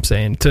you know what I'm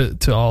saying, to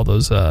all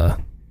those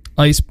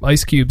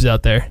ice cubes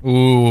out there.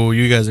 Ooh,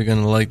 you guys are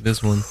going to like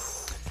this one.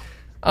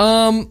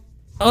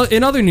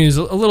 In other news,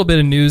 a little bit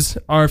of news,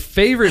 our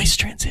favorite... Nice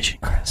transition,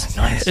 Chris.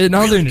 Nice. In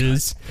other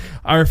news,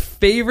 our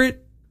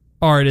favorite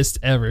artist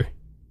ever,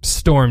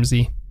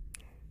 Stormzy,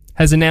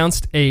 has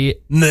announced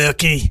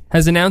Murky.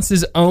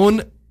 his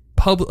own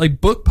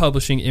book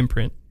publishing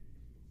imprint.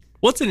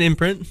 What's an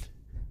imprint?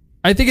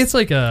 I think it's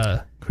like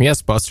a... Can we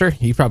ask Buster?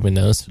 He probably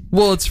knows.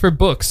 Well, it's for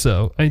books,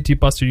 so...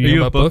 Buster, do Are you know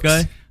you a about book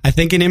books? guy? I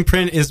think an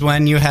imprint is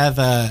when you have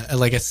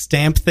a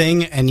stamp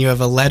thing and you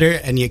have a letter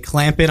and you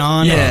clamp it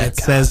on Yeah, and it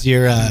says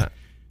your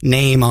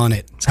name on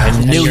it. I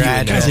And knew your you were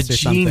address Guy's a or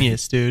something.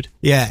 genius, dude.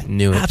 Yeah.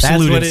 Knew it. Absolute.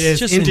 That's what it It's is.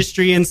 just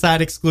Industry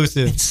inside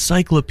exclusive.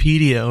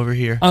 Encyclopedia over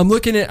here. I'm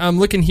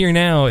looking here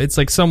now. It's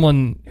like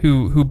someone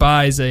who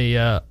buys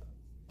a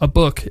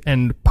book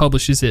and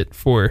publishes it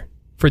for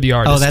the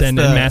artist and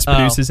mass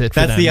produces it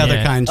for That's them. the other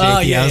Yeah. kind, Jakey. Oh,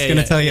 yeah, I was yeah, going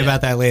to yeah, tell you yeah.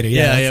 about that later.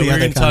 Yeah, that's we the were other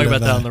going to talk kind about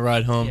of, that on the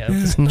ride home. Yeah,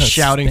 it's not a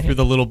Shouting stamp. through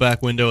the little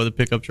back window of the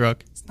pickup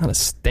truck. It's not a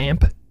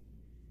stamp.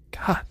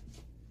 God.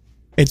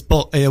 It's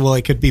both. Well,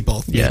 it could be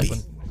both. Yeah. Maybe.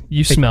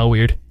 You smell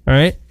weird. All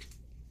right.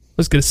 I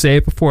was gonna say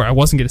it before. I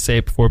wasn't gonna say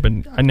it before, but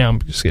now I'm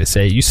just gonna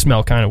say it. You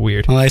smell kind of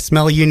weird. Well, I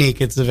smell unique.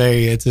 It's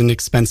an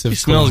expensive. It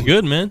smells cologne.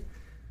 good, man.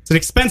 It's an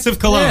expensive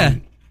cologne. Yeah.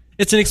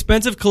 It's an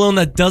expensive cologne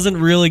that doesn't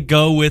really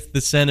go with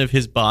the scent of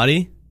his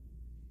body.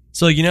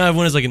 So,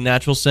 everyone has like a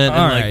natural scent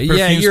and All like right. perfume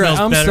Yeah, you're right. smells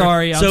I'm better.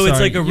 sorry, I'm So it's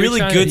sorry. like a You're really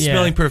trying good to- yeah.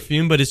 smelling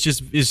perfume, but it's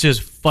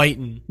just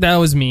fighting. That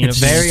was mean. It's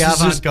of me. very just-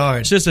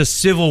 avant-garde. It's just a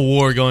civil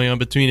war going on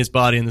between his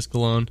body and this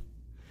cologne.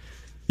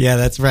 Yeah,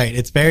 that's right.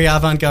 It's very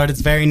avant-garde. It's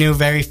very new,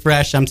 very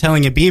fresh. I'm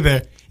telling you,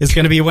 Bieber is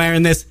going to be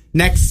wearing this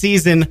next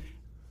season.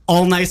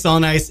 All nice,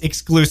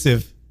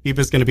 exclusive.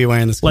 Bieber's going to be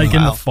wearing this. like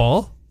cologne. in the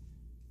fall.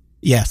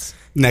 Yes,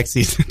 next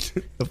season,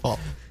 the fall.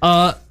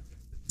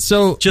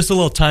 So Just a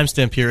little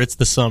timestamp here. It's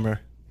the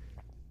summer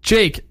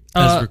Jake,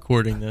 as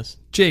recording this.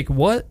 Jake,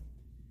 what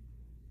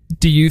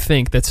do you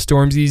think that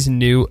Stormzy's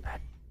new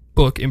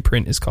book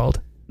imprint is called?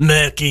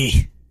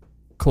 Murky.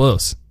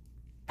 Close.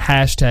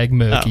 Hashtag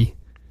Murky.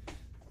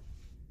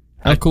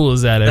 How cool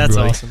is that, That's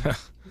everybody? awesome.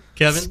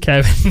 Kevin?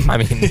 Kevin. I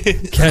mean,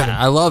 Kevin.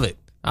 I love it.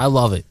 I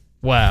love it.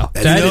 Wow.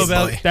 That That is is,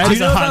 boy. that Do is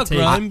you a know hot about take.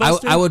 Grime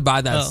Buster? I would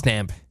buy that Oh.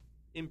 stamp.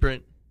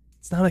 Imprint.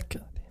 It's not a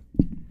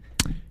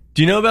goddamn.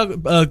 Do you know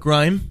about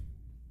Grime?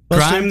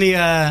 Buster?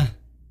 Grime,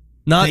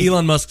 Not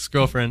Elon Musk's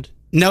girlfriend.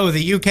 no,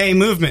 the UK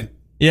movement.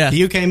 Yeah.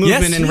 The UK movement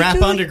Yes, in you Rap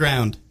do?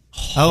 Underground.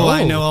 Oh,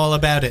 I know all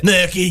about it.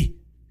 Murky.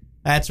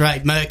 That's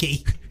right,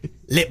 Murky.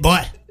 Lit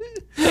boy.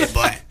 Lit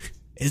boy.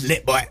 It's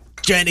lit boy.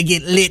 Trying to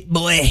get lit,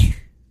 boy.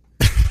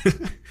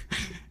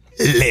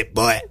 Lit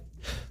boy.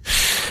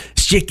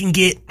 Shit can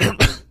get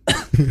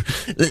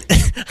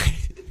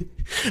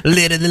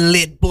litter than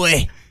lit,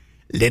 boy.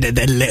 Litter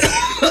than lit.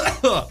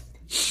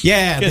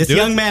 Yeah, this do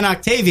young it. man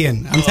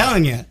Octavian. I'm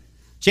telling you.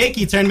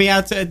 Jakey turned me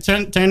on to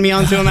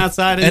him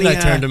outside. And I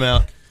turned him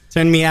out.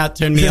 Turned me out,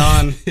 turned me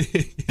on.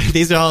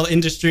 These are all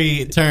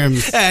industry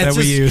terms that it's,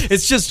 we just, use.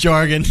 it's just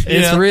jargon.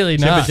 It's really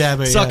not. Jibba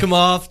jabba, Suck yeah. them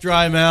off,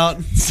 dry them out.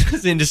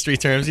 It's industry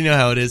terms. You know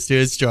how it is, too.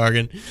 It's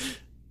jargon.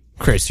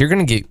 Chris, you're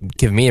going to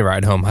give me a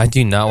ride home. I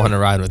do not want to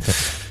ride with him.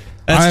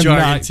 That's I'm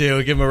jargon, not-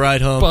 too. Give him a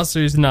ride home.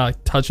 Buster's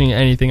not touching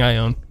anything I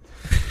own,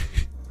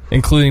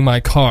 including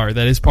my car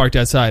that is parked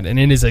outside, and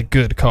it is a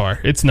good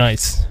car. It's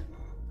nice.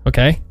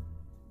 Okay?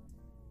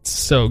 It's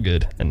so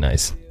good and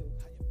nice.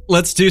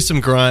 Let's do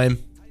some grime.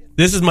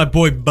 This is my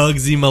boy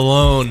Bugsy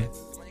Malone.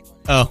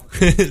 Oh,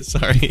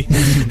 sorry.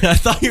 I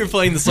thought you were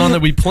playing the song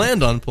that we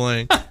planned on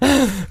playing.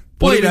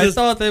 Wait, I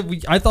thought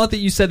that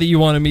you said that you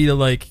wanted me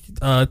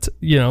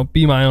to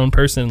be my own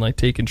person and like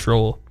take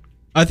control.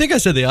 I think I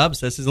said the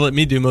opposite. Is let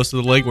me do most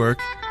of the legwork.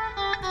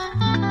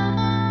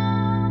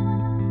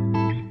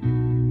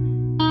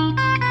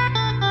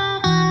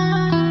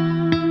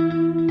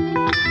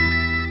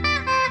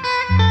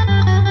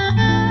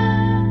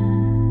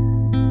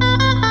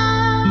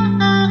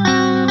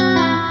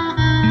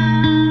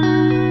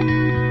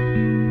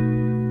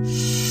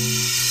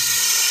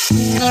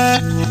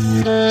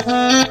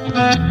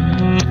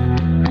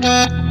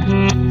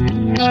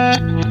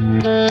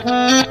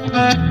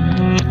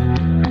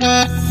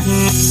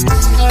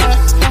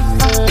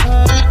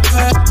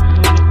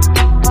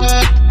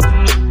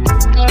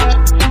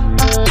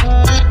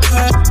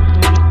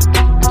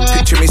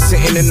 Picture me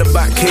sitting in the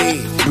back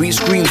cave. 3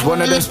 screens,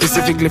 one of them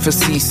specifically for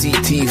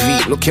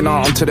CCTV. Looking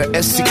out onto the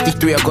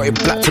S63, I got it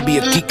black to be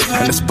a geek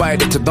and a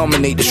spider to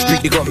dominate the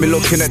street. They got me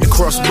looking at the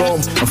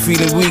crossbow. I'm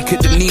feeling weak at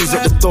the knees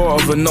at the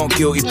thought of a not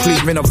guilty plea.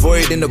 Been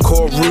avoided in the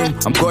courtroom.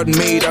 I'm God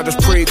made, I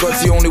just pray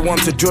God's the only one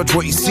to judge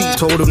what he sees.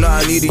 Told him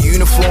that I need a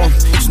uniform.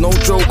 It's no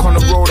joke on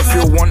the road, I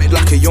feel wanted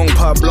like a young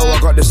Pablo.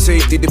 I got the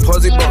safety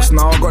deposit box,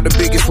 now I got the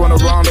biggest one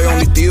around. I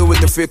only deal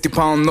with the £50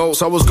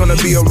 notes. I was gonna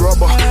be a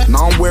robber,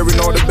 now I'm wearing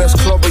all the best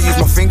club. I use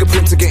my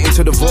fingerprint to get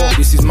into the vault.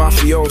 This is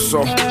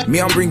mafioso. Me,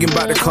 I'm bringing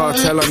back the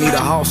cartel. I need a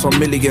house on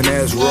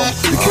millionaires row.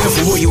 Be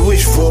careful what you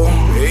wish for.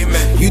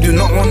 Amen. You do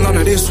not want none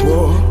of this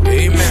war.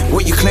 Amen.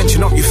 What you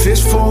clenching up your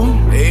fist for?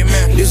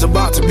 Amen. This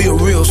about to be a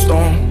real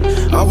storm.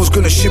 I was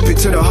gonna ship it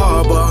to the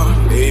harbor.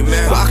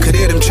 Amen. But I could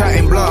hear them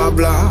chatting blah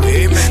blah.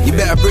 Amen. You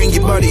better bring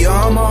your body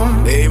armor.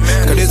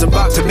 Amen. Cause there's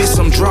about to be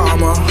some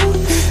drama.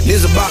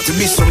 There's about to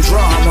be some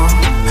drama.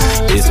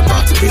 There's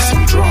about to be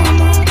some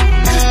drama.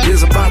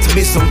 There's about to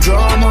be some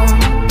drama.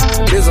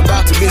 There's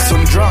about to be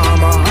some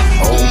drama.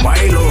 Oh my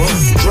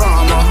lord,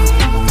 drama.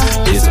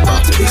 There's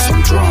about to be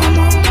some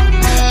drama.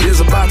 There's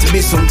about to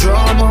be some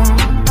drama.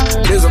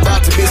 There's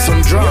about to be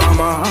some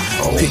drama.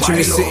 Oh, picture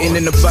me sitting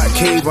in the back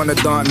cave on a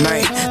dark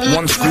night.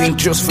 One screen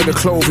just for the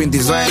clothing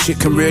design. Shit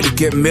can really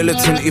get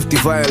militant if they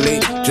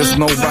violate. Just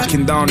know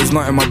backing down is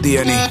not in my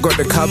DNA. Got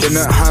the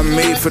cabinet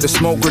handmade for the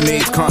smoke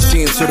grenades. Can't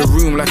see into the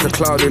room like a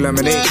cloudy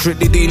lemonade.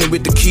 Strictly dealing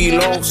with the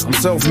kilos. I'm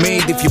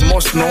self-made if you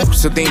must know.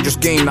 It's a dangerous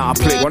game that I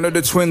play. One of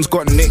the twins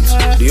got nicked.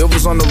 The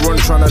other's on the run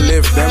trying to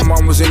live. Then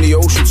one was in the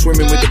ocean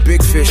swimming with the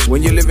big fish.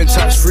 When you're living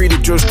tax-free, the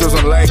judge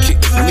doesn't like it.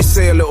 Let me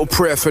say a little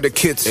prayer for the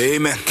kids.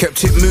 Amen.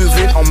 Kept it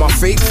moving on my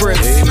fake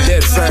friends. Amen.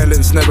 Dead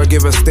silence, never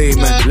give a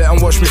statement. Let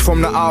them watch me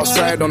from the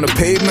outside on the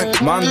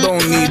pavement. Man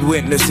don't need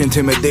witness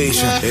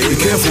intimidation. Amen.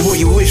 Be careful what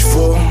you wish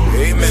for.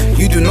 Amen.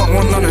 You do not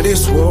want none of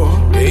this war.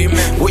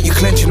 Amen. What you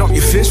clenching up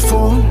your fist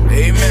for?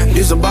 Amen.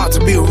 This about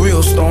to be a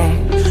real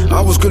storm. I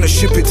was gonna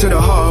ship it to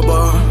the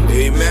harbor.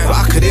 Amen. But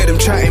I could hear them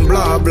chatting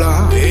blah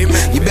blah.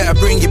 Amen. You better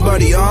bring your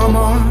body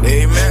armor.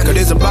 Amen. Cause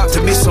there's about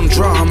to be some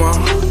drama.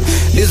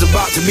 There's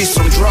about to be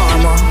some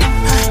drama.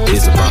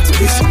 There's about to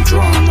be some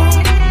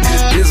drama.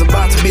 There's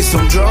about to be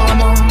some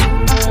drama.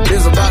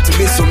 There's about to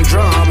be some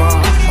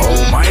drama.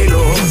 Oh my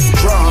lord,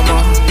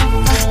 drama.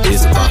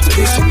 There's about to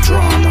be some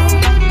drama.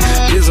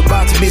 There's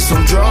about to be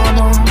some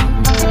drama.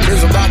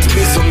 There's about to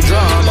be some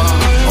drama.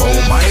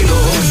 Oh my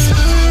lord.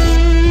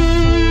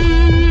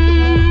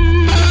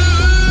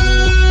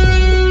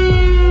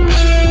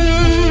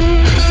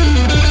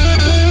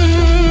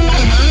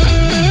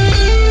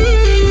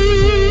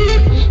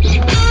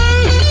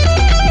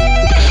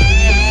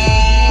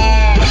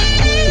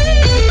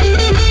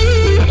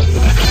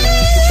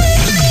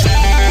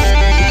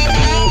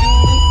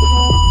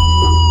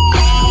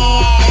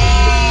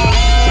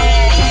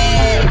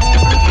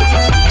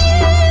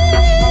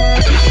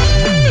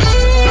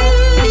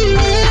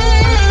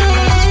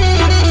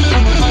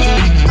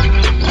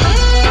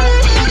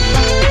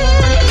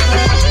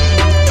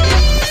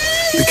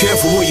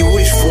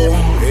 for.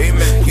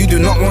 Amen. You do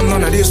not want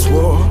none of this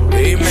war.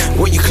 Amen.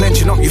 What you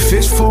clenching up your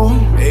fist for?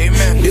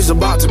 Amen. There's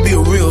about to be a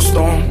real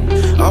storm.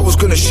 I was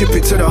gonna ship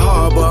it to the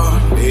harbor.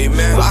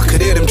 Amen. But I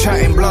could hear them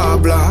chatting blah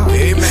blah.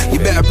 Amen. You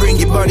better bring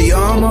your body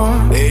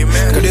armor.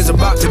 Amen. Cause there's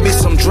about to be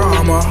some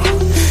drama.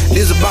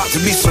 There's about to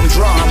be some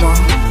drama.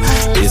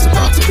 There's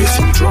about to be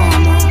some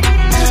drama.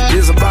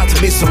 There's about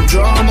to be some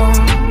drama.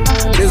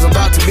 There's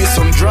about to be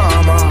some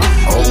drama.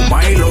 Oh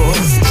my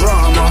lord,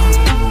 drama.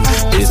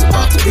 There's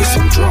about to be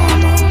some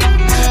drama.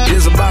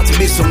 There's about to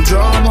be some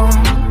drama.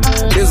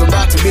 There's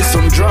about to be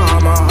some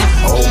drama.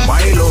 Oh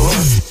my lord.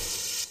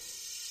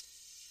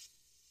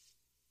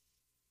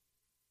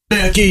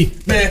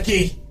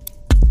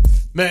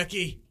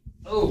 Mackie.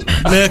 Oh,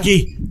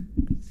 Mackie.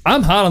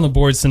 I'm hot on the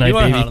boards tonight, You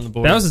are baby. hot on the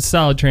boards. That was a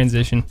solid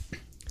transition.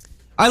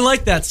 I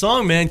like that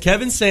song, man.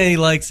 Kevin's saying he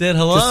likes it.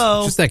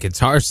 Hello. Just that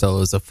guitar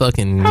solo is a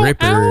fucking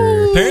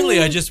ripper. Apparently,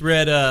 I just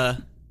read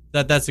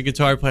that's a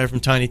guitar player from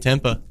Tiny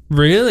Tempa.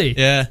 Really?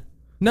 Yeah.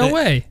 No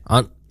way.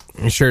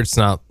 You sure it's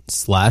not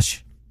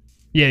Slash?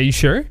 Yeah, you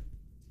sure?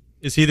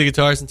 Is he the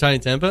guitarist in Tiny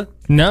Tempa?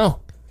 No.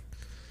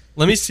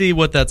 Let me see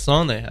what that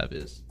song they have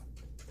is.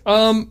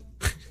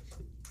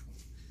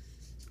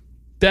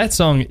 That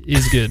song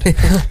is good.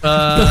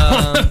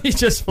 He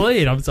just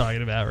played. I'm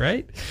talking about,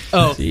 right?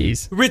 Oh,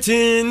 jeez.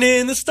 Written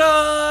in the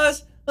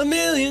stars, a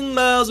million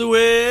miles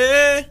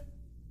away.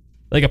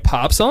 Like a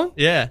pop song?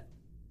 Yeah.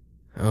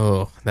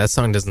 Oh, that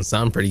song doesn't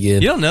sound pretty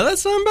good. You don't know that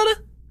song,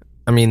 brother?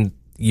 I mean,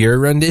 your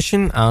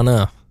rendition? I don't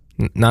know.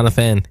 Not a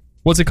fan.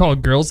 What's it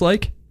called? Girls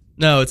Like?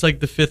 No, it's like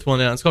the fifth one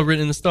out. It's called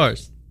Written in the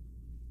Stars.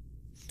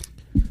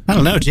 I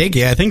don't know, Jake.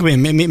 Yeah, I think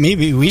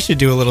maybe we should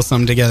do a little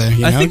something together.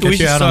 You know, I think get we you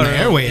should out on start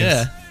the airwaves.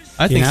 Yeah,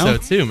 I think so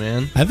too,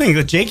 man. I think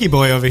the Jakey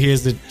boy over here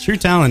is the true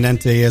talent.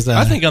 Entity is.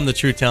 I think I'm the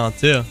true talent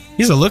too.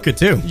 He's a looker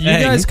too. You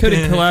guys could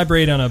have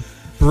collaborated on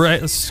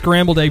a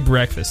scrambled egg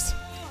breakfast.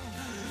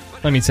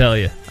 Let me tell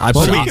you. We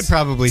could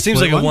probably. Seems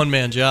split like one. a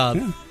one-man job.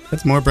 Yeah,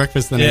 that's more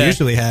breakfast than I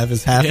usually have.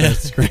 Is half a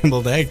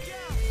scrambled egg.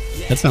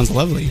 That sounds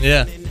lovely.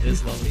 Yeah, it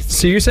is lovely.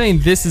 So you're saying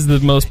this is the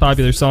most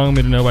popular song I'm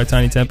going to know by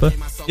Tiny Tempa?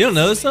 You don't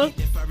know this song?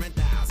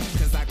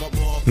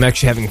 I'm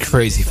actually having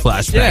crazy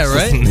flashbacks. Yeah, right?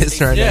 listening to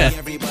this right Yeah.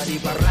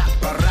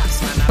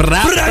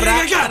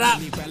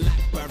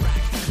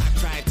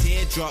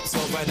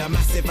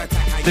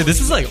 Dude,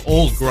 this is like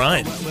old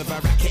grind.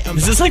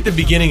 This is like the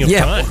beginning of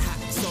Yeah. grind.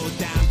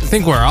 I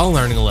think we're all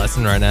learning a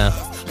lesson right now.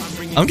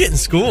 I'm getting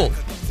schooled.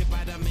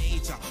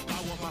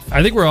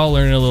 I think we're all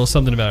learning a little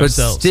something about But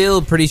ourselves.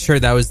 still pretty sure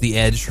that was the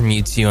edge from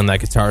U2 on that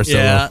guitar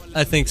solo. Yeah,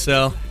 I think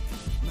so.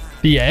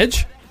 The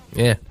Edge?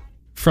 Yeah.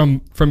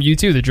 From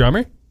U2, the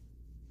drummer?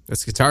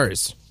 That's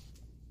guitarist.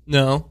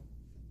 No.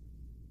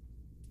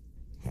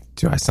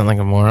 Do I sound like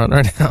a moron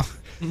right now?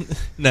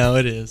 No,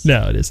 it is.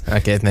 No, it is.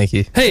 Okay, thank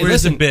you. Hey, Where's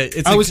listen, the bit?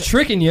 It's I a- was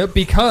tricking you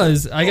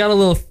because I got a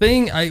little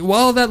thing.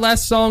 While that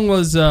last song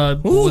was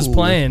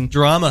playing,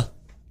 Drama.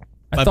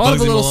 I by thought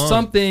of a Bugsy little Malone.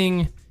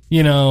 something,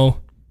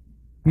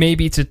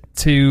 maybe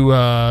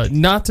to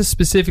not to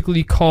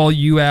specifically call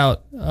you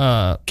out,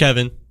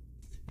 Kevin.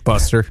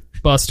 Buster.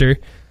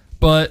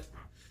 but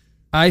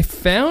I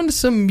found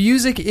some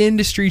music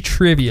industry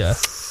trivia.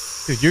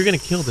 Dude, you're gonna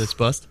kill this,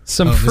 Bust.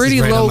 Some this is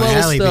pretty right low up my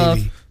level alley, stuff.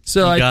 baby.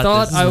 So You I got thought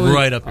this. This I is would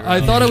right up your I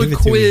alley. thought I would Give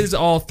it to quiz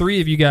all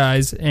three of you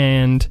guys,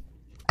 and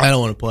I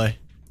don't want to play.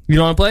 you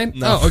don't want to play?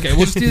 No. Oh, okay.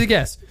 We'll just do the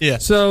guess. Yeah.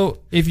 So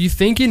if you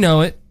think you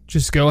know it,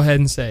 just go ahead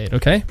and say it.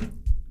 Okay.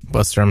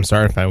 Buster, I'm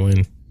sorry if I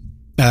win.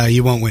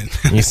 You won't win.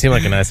 You seem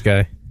like a nice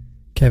guy.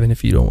 Kevin,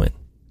 if you don't win.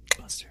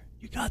 Buster,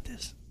 you got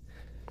this.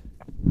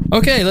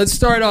 Okay, let's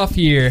start off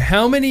here.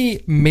 How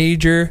many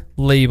major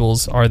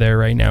labels are there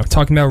right now?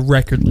 Talking about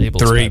record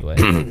labels, 3. by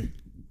the way.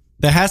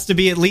 There has to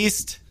be at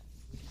least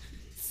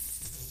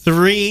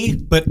 3,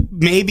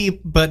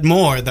 but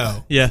more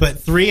though. Yeah. But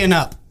 3 and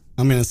up.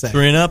 I'm gonna say.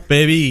 3 and up,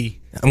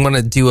 baby. I'm going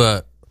to do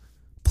a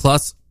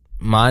plus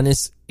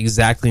minus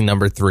exactly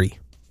number 3.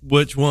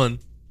 Which one?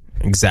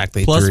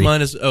 Exactly Plus, 3.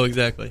 minus. Oh,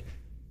 exactly.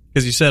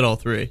 Because you said all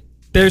 3.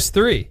 There's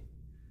 3.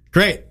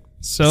 Great.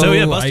 So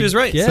yeah, Buster's I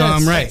right. guess- So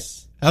I'm right.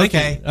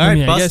 Okay. All right, I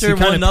mean, I guess Buster, you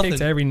kind 1-0. of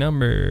picked every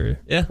number.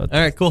 Yeah. All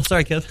right, cool.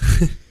 Sorry,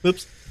 Kev.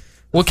 Oops.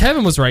 Well,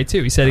 Kevin was right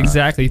too. He said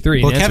exactly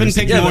 3. Well, The answer Kevin is-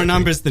 picked Yeah, more but-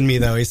 numbers than me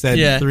though. He said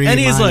Yeah. 3 And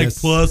he's like minus.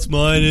 plus,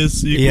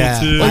 minus, equal Yeah.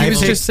 to. Well, he I was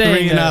picked just saying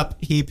 3 and that- up.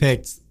 He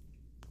picked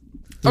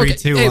 3, Okay,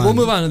 2, hey, 1. we'll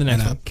move on to the next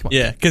and one. up. Come on.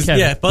 Yeah, because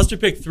Kevin. Buster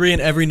picked 3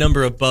 and every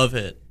number above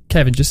it.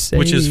 Kevin, just say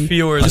Which is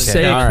fewer Just than- say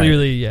Okay, it all right.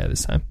 clearly. Yeah,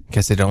 this time.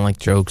 Guess I don't like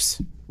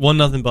jokes.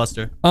 1-0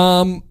 Buster.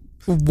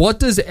 What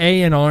does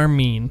A&R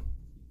mean?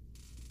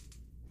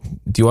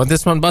 Do you want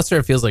this one, Buster?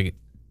 It feels like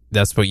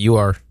that's what you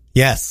are.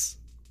 Yes,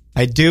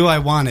 I do. I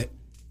want it.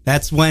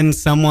 That's when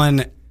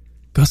someone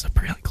goes up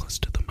really close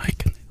to the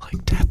mic and they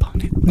like tap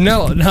on it.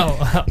 No.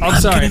 I'm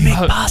sorry.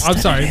 I'm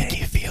sorry.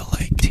 You feel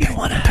like? Do you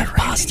want to have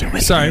pasta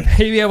with Sorry,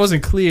 maybe I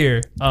wasn't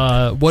clear.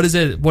 What is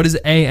it? What does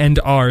A and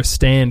R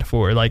stand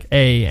for? Like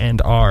A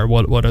and R.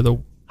 What are the?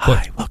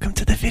 What? Welcome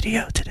to the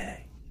video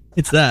today.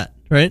 It's that,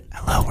 right?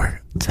 Hello.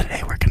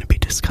 Today we're going to be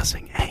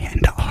discussing A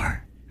and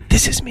R.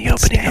 This is me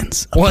opening.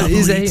 What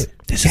is a?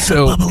 This is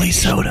So- a bubbly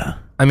soda.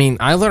 I mean,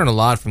 I learn a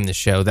lot from this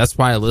show. That's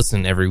why I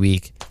listen every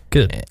week.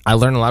 Good. I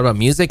learn a lot about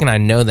music, and I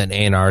know that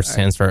A&R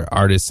stands for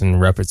artists and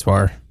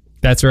repertoire.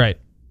 That's right.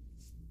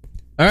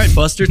 All right,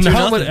 Buster, 2-0,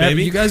 Not whatever.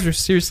 baby. You guys are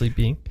seriously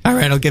being. All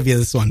right, I'll give you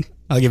this one.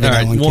 I'll give you All that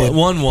right, one, kid.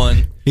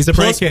 1-1. He's a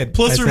bright kid.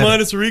 Plus I or said it.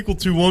 minus or equal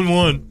to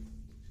 1-1.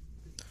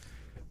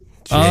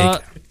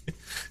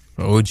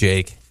 Jake.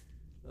 Jake.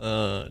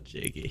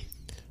 Jakey.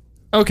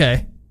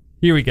 Okay.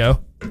 Here we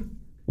go.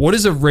 What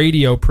is a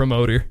radio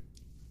promoter?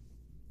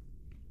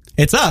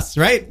 It's us,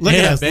 right? Look Yeah,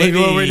 at us. baby.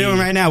 Look at what we're doing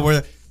right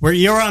now.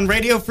 You're on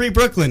Radio Free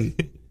Brooklyn,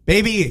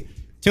 baby.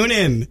 Tune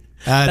in.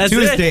 That's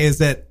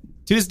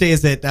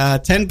Tuesdays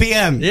at 10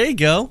 p.m. There you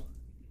go.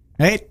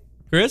 Right,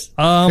 Chris?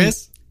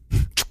 Chris?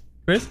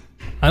 Chris?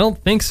 I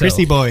don't think so.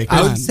 Chrissy boy, come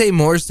I on. would say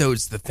more so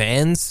it's the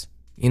fans,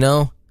 you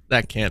know?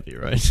 That can't be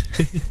right.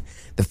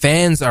 The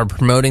fans are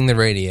promoting the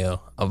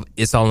radio of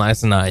It's All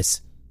Nice and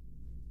Nice.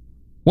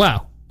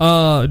 Wow.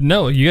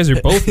 No, you guys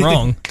are both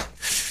wrong.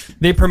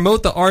 They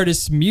promote the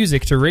artist's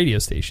music to radio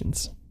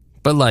stations.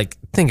 But, like,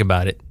 think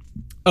about it.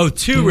 Oh,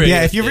 2 radio.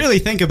 Yeah, if you really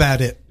think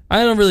about it.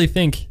 I don't really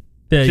think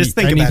that. Just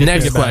think I need about to it.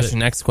 think Next about question,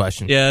 next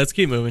question. Yeah, let's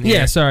keep moving it. here.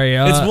 Yeah, sorry.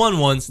 It's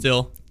 1-1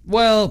 still.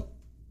 Well,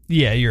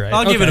 yeah, you're right.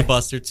 I'll give it Okay. a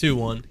Buster,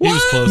 2-1. He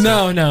was close.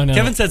 No.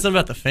 Kevin said something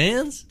about the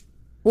fans?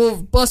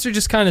 Well, Buster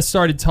just kind of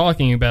started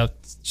talking about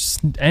just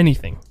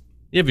anything.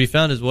 Yeah, but he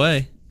found his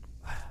way.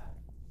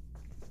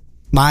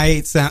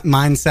 Mine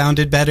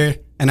sounded better,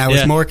 and I was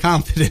Yeah. more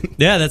confident.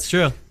 Yeah, that's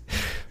true.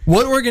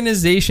 What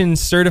organization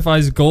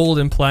certifies gold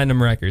and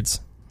platinum records?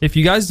 If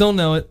you guys don't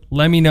know it,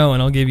 let me know,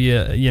 and I'll give you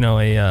a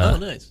Oh,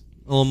 nice.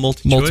 A little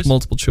multi-choice.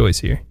 multiple choice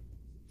here.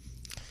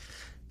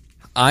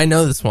 I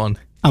know this one.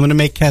 I'm going to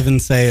make Kevin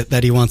say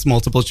that he wants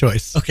multiple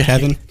choice. Okay.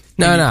 Kevin?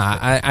 No,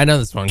 I know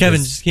this one. Kevin,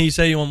 'cause just, can you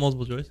say you want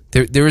multiple choice?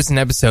 there was an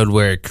episode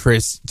where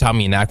Chris taught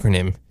me an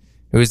acronym.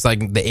 It was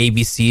like the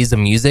ABCs of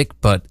music,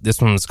 but this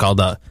one was called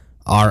a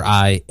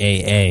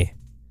RIAA.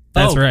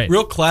 That's right.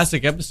 Real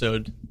classic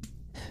episode.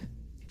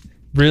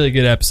 Really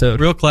good episode.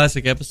 Real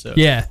classic episode.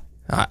 Yeah.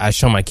 I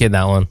show my kid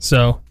that one.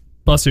 So,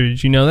 Buster,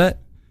 did you know that?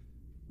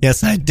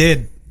 Yes, I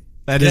did.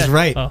 That is Yeah.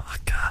 right. Oh,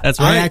 God. That's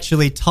right. I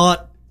actually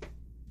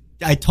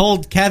I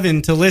told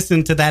Kevin to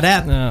listen to that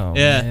app. Oh,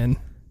 Yeah. man.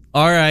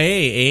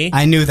 RIAA.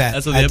 I knew that.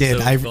 That's what the I did.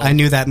 episode was called. I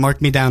knew that.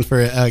 Mark me down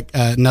for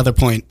another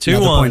point. 2-1.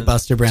 Another point,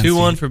 Buster Brownstein.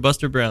 2-1 for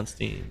Buster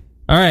Brownstein.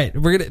 All right.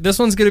 This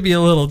one's going to be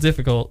a little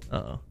difficult.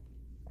 Uh-oh.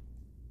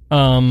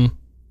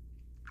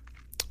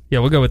 Yeah,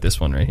 we'll go with this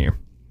one right here.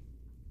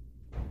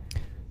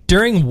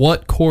 During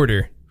what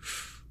quarter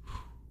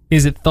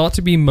is it thought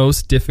to be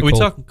most Are difficult? we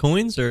talking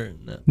coins or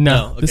no?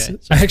 No. Okay. This,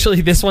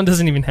 actually, this one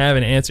doesn't even have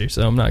an answer,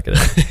 so I'm not going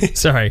to.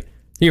 Sorry.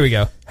 Here we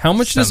go. How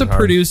much does a Sounded hard.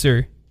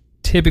 producer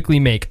typically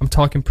make? I'm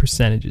talking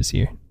percentages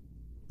here.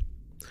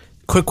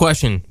 Quick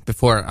question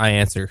before I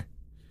answer.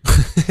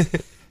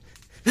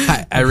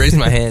 I raised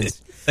my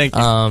hands. Thank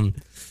you.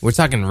 We're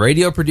talking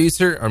radio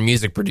producer or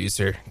music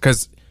producer?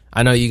 Because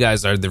I know you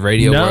guys are the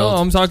radio No, world.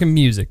 I'm talking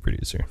music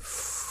producer.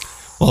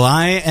 Well,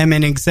 I am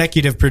an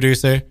executive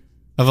producer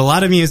of a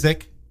lot of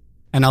music,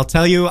 and I'll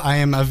tell you, I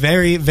am a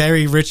very,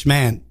 very rich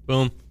man.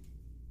 Boom.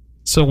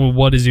 So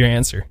what is your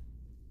answer?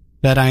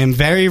 That I am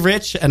very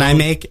rich, and I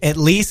make at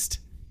least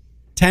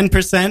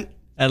 10%.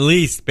 At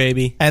least,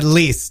 baby. At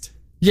least.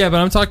 Yeah,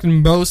 but I'm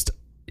talking most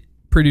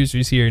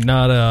producers here,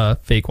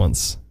 not fake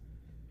ones.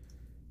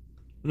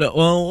 No,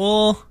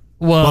 well,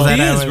 Well, that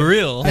he I is would-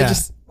 real. Yeah.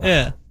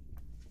 Yeah.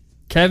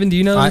 Kevin, do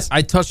you know this?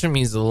 I touched him.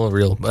 He's a little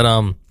real, but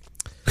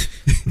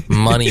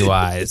money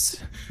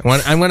wise,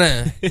 I'm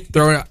gonna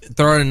throw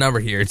out a number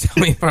here.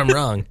 Tell me if I'm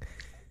wrong.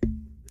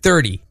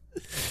 30.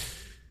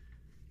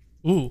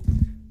 Ooh.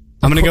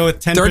 I'm going to go with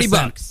 10%.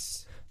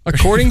 $30.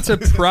 According to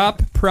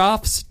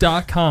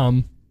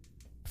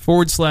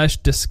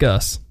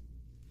propprofs.com/discuss,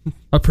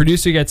 a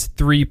producer gets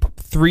 3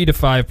 to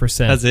 5%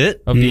 That's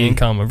it? of the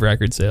income of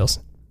record sales.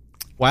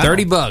 Wow.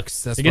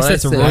 $30. That's I guess what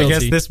that's a said. royalty. I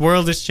guess this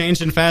world is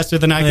changing faster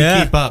than I can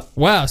Yeah. keep up.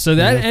 Wow, so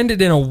that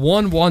ended in a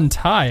 1-1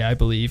 tie, I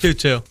believe.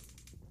 2-2.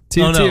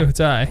 2-2 Oh, no.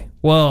 tie.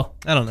 Well,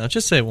 I don't know.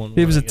 Just say 1-1.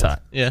 it was I a guess. tie.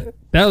 Yeah.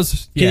 That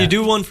was. Can yeah. you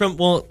do one from,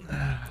 well,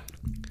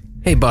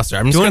 Hey, Buster,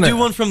 I'm do just you want gonna to do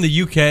one from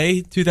the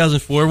UK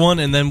 2004 one,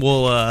 and then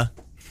we'll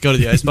go to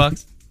the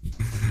Icebox?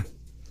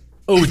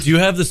 Oh, do you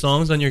have the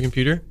songs on your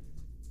computer?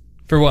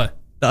 For what?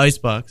 The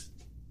Icebox.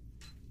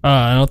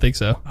 I don't think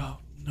so. Oh,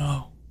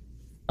 no.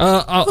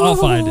 I'll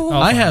find it.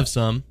 I have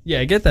some.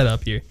 Yeah, get that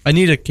up here. I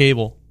need a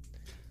cable.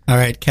 All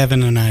right,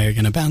 Kevin and I are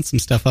going to bounce some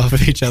stuff off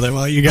of each other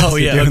while you guys Oh, are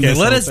yeah. doing Okay, this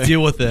let whole us thing.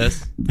 deal with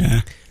this.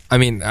 Yeah. I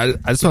mean, I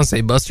just want to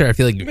say, Buster, I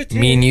feel like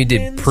me and you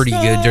did pretty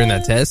good during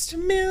that test,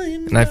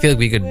 and I feel like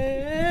we could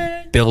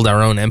build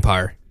our own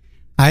empire.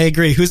 I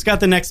agree. Who's got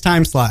the next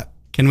time slot?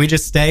 Can we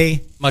just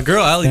stay? My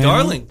girl, Allie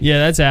Darling. Yeah,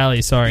 that's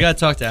Allie. Sorry. You got to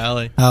talk to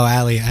Allie. Oh,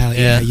 Allie.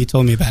 Yeah, you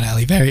told me about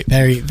Allie. Very,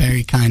 very,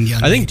 very kind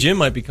young I think lady. Jim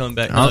might be coming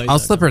back. No, he's I'll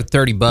not slip her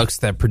 $30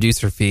 that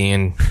producer fee,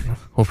 and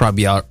we'll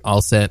probably be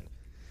all set.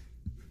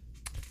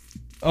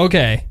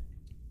 Okay.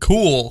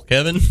 Cool,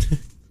 Kevin.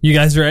 You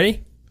guys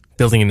ready?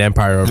 Building an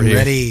empire over I'm here.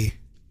 ready.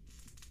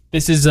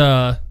 This is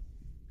the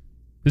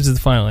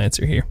final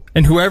answer here,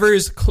 and whoever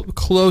is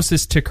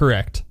closest to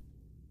correct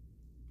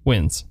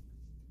wins.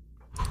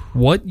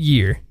 What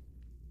year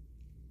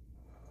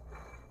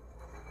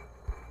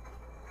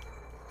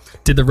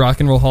did the Rock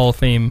and Roll Hall of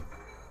Fame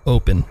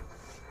open?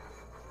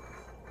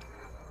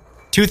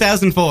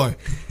 2004.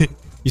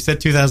 You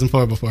said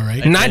 2004 before,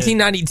 right?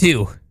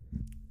 1992.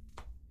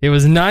 It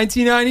was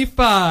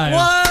 1995.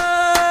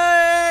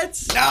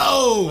 What?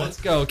 No! Let's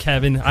go,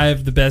 Kevin. I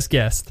have the best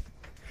guest.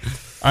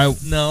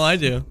 No, I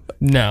do.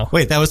 No.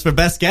 Wait, that was for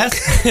best guest?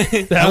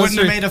 I wouldn't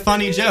have made a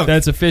funny joke.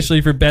 That's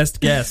officially for best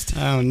guest.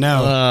 Oh,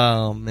 no.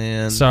 Oh,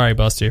 man. Sorry,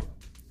 Buster.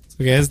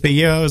 Okay, that's the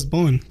year I was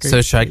born. Great.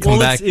 So should I come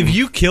back? If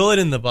you kill it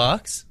in the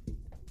box,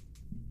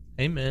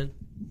 hey, man,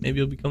 maybe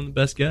you'll become the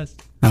best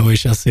guest. Oh, we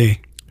shall see.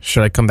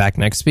 Should I come back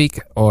next week,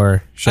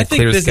 or should I, I think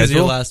clear the this schedule? is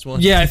your last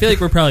one. Yeah, I feel like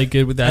we're probably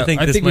good with that. I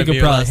think we this might be could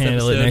your probably last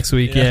handle it episode. next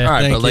week. Yeah. Yeah. All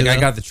right, Thank but like you, I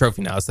though. got the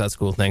trophy now, so that's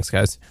cool. Thanks,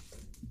 guys.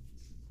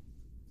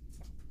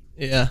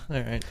 Yeah, all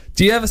right.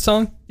 Do you have a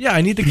song? Yeah,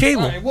 I need the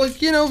cable. All right, well,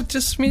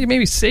 just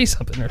maybe say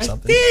something or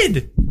something.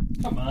 Did.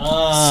 Come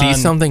on. See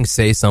something,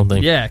 say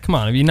something. Yeah, come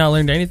on. Have you not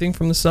learned anything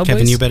from the subways?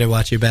 Kevin, you better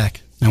watch your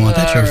back. I want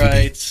that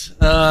trophy.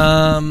 All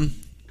right.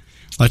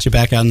 Watch your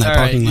back out in that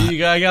All right. parking lot.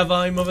 I got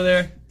volume over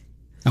there.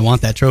 I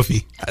want that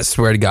trophy. I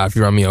swear to God, if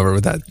you run me over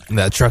with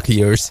that truck of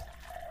yours.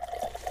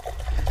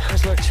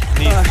 He's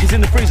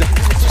in the freezer.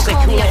 Say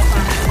cool off.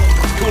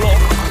 Cool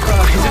off.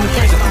 He's in the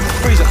freezer.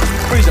 Freezer.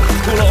 Freezer.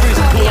 Cool off.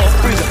 Freezer. Cool off.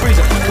 Freezer.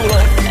 Freezer. Cool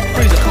off.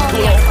 Freezer.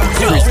 Cool off.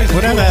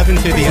 Whatever happened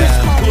to the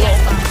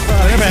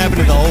whatever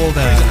happened to the old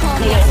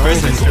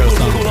Chris intro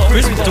song?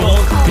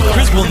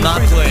 Chris will not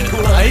play it.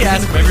 I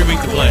ask him every week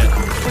to play it.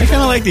 I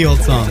kind of like the old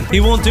song. He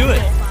won't do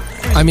it.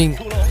 I mean,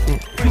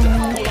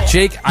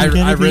 Jake, I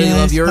really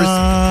love yours.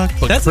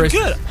 But That's Chris,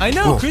 good. I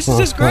know. Chris's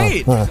is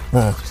great.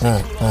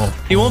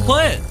 He won't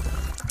play it.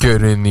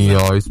 Get in the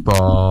ice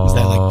box. Is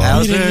that like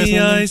Bowser or In the something?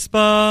 icebox.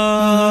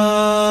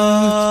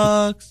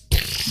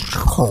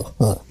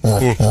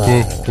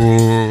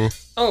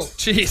 Oh,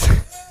 jeez.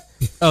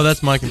 Oh,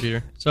 that's my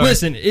computer. Sorry.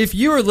 Listen, if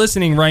you are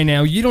listening right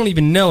now, you don't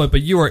even know it,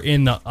 but you are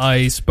in the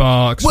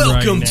icebox.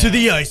 Welcome right to now.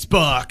 the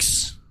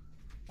icebox.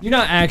 You're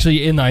not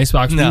actually in the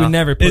icebox. No. We would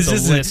never put It's the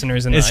just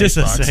listeners in the It's just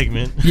icebox. a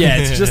segment. Yeah,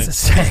 it's just a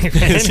segment.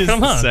 It's just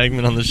Come a on.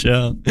 segment on the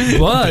show.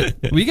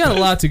 But we got a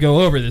lot to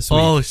go over this week.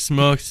 Holy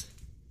smokes.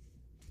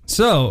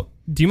 So,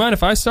 do you mind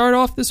if I start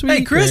off this week?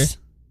 Hey, Chris. or-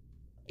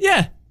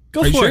 Yeah,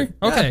 go Are you for sure? it.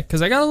 Okay, Yeah.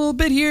 because I got a little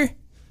bit here.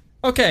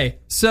 Okay,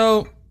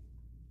 so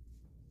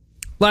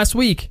last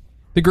week,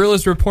 the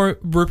Gorillaz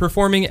were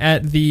performing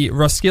at the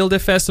Roskilde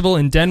Festival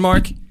in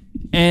Denmark,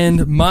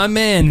 and my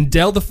man,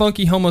 Del the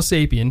Funky Homo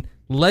Sapien,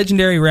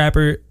 legendary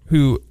rapper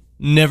who,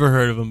 Never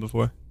heard of him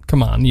before.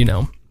 come on, you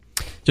know.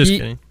 Just he,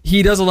 kidding.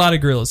 He does a lot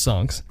of Gorillaz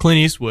songs. Clint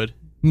Eastwood.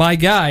 My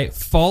guy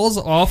falls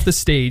off the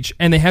stage,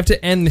 and they have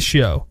to end the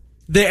show.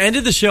 They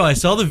ended the show. I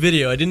saw the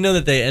video. I didn't know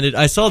that they ended.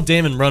 I saw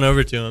Damon run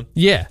over to him.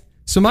 Yeah.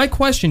 So my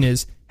question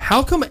is,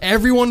 how come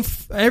every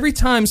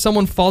time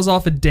someone falls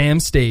off a damn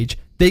stage,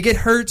 they get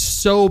hurt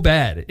so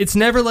bad? It's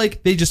never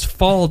like they just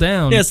fall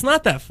down. Yeah, it's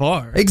not that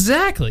far.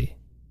 Exactly.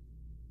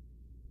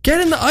 Get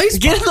in the icebox.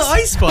 Get in the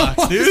icebox,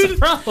 What dude. is the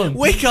problem?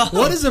 Wake up.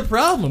 What is the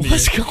problem?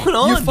 What's here? going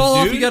on, You fall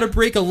off, dude? you got to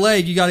break a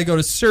leg, you got to go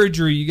to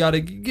surgery, you got to...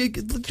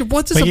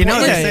 What's this But you know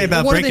what about? they say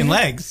about What do breaking they-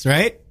 legs,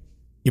 right?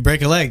 You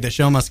break a leg, the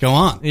show must go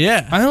on.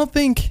 Yeah. I don't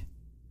think...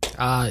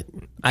 I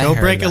Go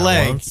heard break a that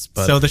leg once,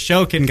 but- so the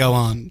show can go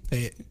on.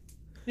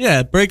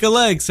 Yeah, break a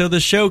leg so the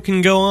show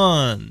can go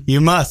on.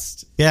 You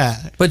must. Yeah.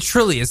 But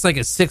truly, it's like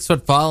a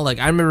 6-foot fall. Like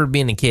I remember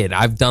being a kid.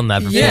 I've done that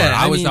before. Yeah,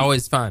 I I was mean-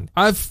 always fine.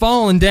 I've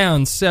fallen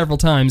down several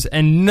times,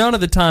 and none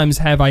of the times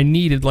have I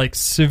needed, like,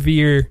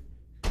 severe...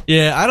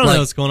 Yeah, I don't Like, know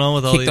what's going on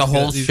with all Kick these the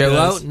whole guys, these show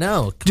guys. out?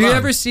 No. Do you come on.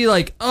 ever see,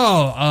 like,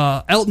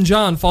 Elton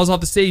John falls off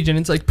the stage, and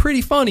it's, like,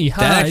 pretty funny. That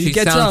Hi, actually he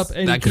gets sounds, up,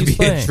 and that he could keeps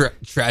be playing.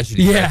 a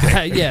tragedy.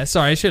 Yeah, yeah,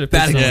 sorry, I should have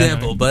Bad picked something.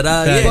 example, but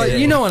But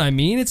you know what I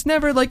mean. It's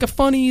never like a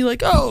funny,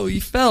 like, oh, you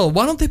fell.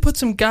 Why don't they put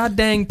some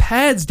goddamn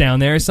pads down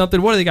there or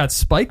something? What do they got?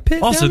 Spike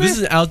pit? Also, down this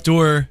is there? an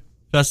outdoor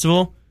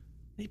festival.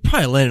 He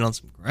probably landed on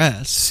some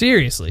grass.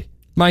 Seriously.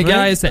 My Right?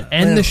 guy is to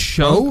end the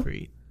show.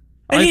 Concrete.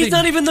 And I he's think-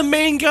 not even the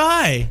main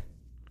guy.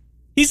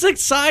 He's like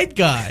side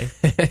guy.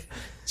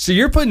 So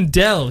you're putting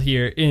Del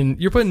here in.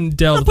 You're putting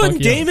Del. I'm the putting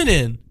funky Damon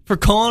in for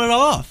calling it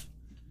off.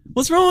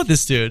 What's wrong with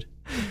this dude?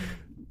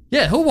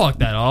 Yeah, he'll walk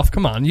that off.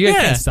 Come on, you guys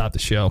Yeah. can't stop the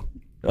show.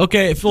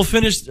 Okay, if we'll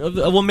finish,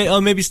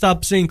 I'll maybe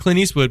stop saying Clint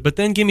Eastwood, but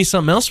then give me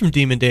something else from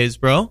Demon Days,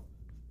 bro.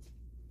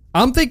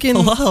 I'm thinking.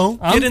 Hello,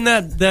 get in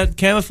that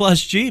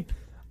camouflage Jeep.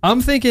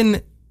 I'm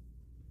thinking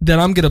that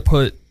I'm gonna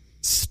put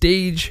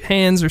stage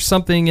hands or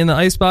something in the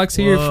icebox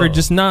here Whoa. for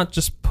just not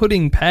just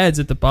putting pads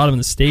at the bottom of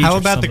the stage. How or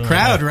about the something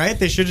crowd, like that. right?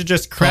 They should have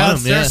just crowd Caught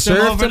him, yeah.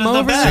 surfed him over to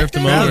the back. Surfed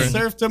him Crowd over.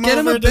 surfed him Get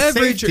him over a to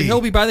beverage, or safety.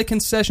 he'll be by the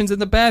concessions in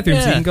the bathroom,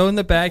 so Yeah. you can go in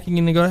the back, you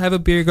can go have a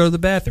beer, go to the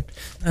bathroom.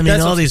 I mean,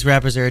 That's all what- these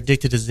rappers are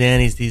addicted to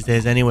Xannies these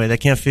days anyway. They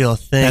can't feel a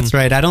thing. That's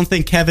right. I don't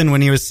think Kevin,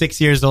 when he was 6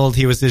 years old,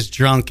 he was as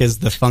drunk as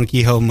the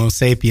funky Homo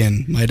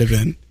sapien might have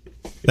been.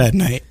 that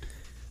night.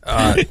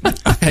 I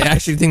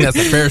actually think that's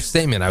a fair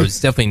statement. I was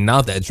definitely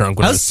not that drunk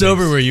when I How was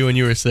sober 6. were you when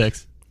you were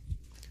 6?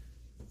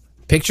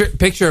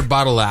 Picture a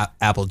bottle of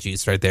apple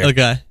juice right there.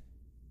 Okay.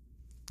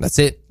 That's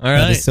it. All right.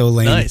 That is so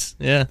lame. Nice.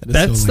 Yeah.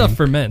 That stuff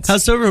ferments. How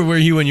sober were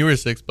you when you were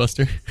 6,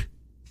 Buster?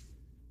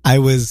 I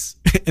was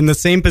in the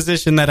same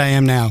position that I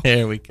am now.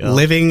 There we go.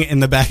 Living in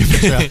the back of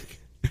the truck.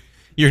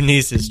 Your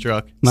niece is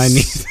drunk. My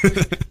niece.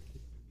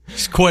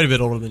 She's quite a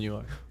bit older than you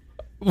are.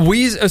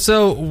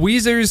 So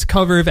Weezer's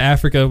cover of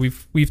Africa,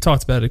 we've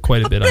talked about it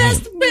quite a bit.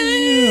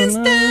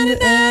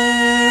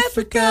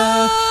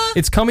 Africa.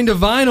 It's coming to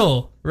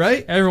vinyl,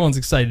 right? Everyone's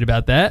excited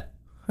about that.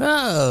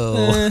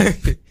 Oh.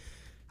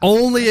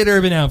 Only at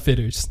Urban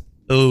Outfitters.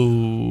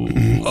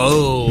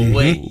 Oh,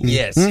 wait.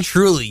 Yes.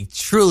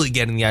 Truly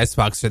getting the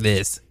icebox for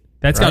this.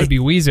 That's got to be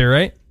Weezer,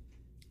 right?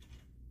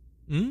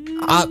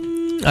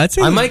 I'd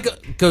say I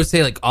might go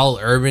say like all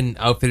Urban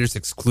Outfitters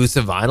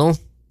exclusive vinyl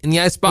in the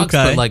icebox,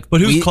 Okay.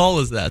 but whose call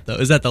is that, though?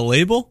 Is that the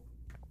label?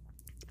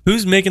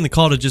 Who's making the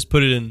call to just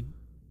put it in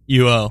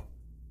UO?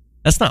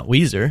 That's not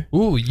Weezer.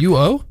 Ooh,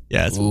 UO?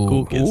 Yeah, it's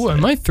cool kids. Ooh, I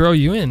might throw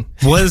you in.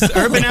 Was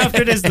Urban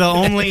Outfitters the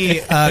only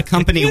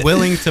company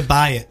willing to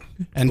buy it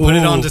and put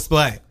it on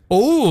display?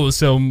 Oh,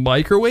 so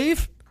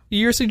microwave?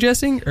 You're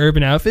suggesting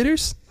Urban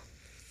Outfitters?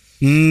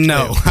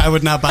 No, I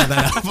would not buy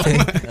that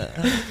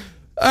album.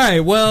 All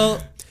right,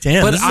 well,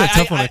 Damn, but this is a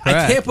tough one to I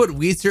crack. can't put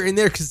Weezer in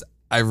there because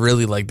I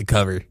really like the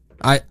cover.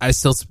 I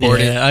still support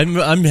it. Yeah,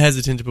 I'm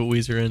hesitant to put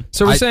Weezer in.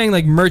 so we're saying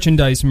like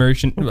merchandise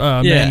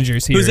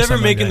managers here. Who's or ever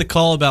something making like the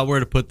call about where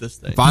to put this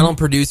thing? Vinyl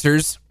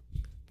producers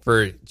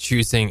for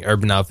choosing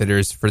Urban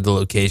Outfitters for the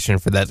location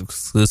for that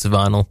exclusive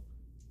vinyl.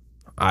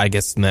 I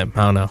guess I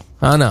don't know.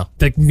 that?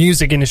 The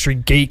music industry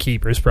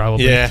gatekeepers,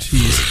 probably. Yeah.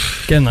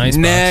 Jeez. Get an icebox.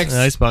 Next.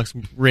 Icebox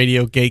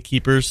radio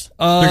gatekeepers.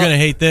 Uh, They're going to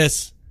hate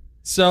this.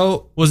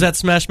 So, Was that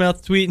Smash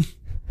Mouth tweet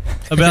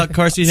about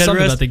car seat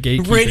Something headrest? about the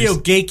gatekeepers. Radio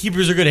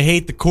gatekeepers are going to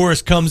hate the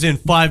chorus comes in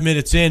 5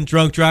 minutes in.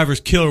 Drunk drivers,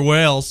 killer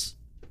whales.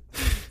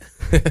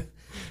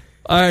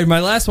 all right, my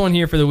last one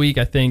here for the week,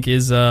 I think,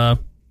 is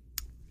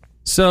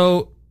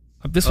so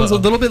this was a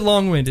little bit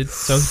long-winded,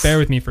 so bear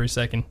with me for a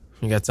second.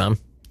 You got some?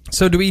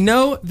 So do we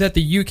know that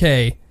the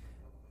UK,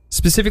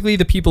 specifically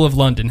the people of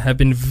London, have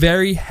been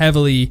very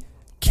heavily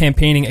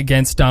campaigning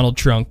against Donald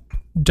Trump,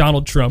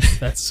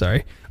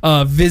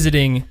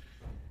 visiting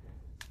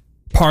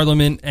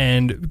Parliament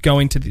and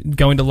going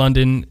to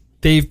London.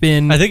 They've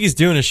been... I think he's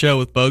doing a show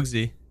with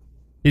Bugsy.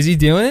 Is he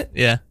doing it?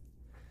 Yeah.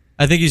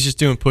 I think he's just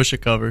doing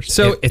push-it covers.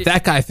 So If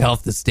that guy fell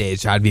off the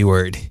stage, I'd be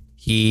worried.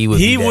 He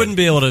wouldn't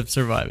be able to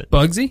survive it.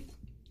 Bugsy?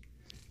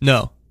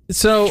 No.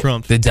 So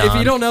Trump. The Don. if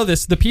you don't know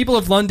this, the people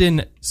of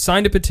London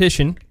signed a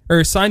petition,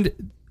 or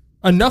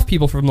enough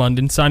people from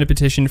London signed a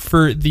petition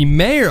for the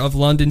mayor of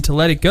London to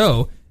let it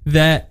go,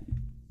 that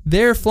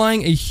they're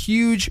flying a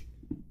huge,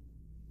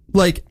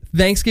 like,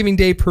 Thanksgiving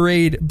Day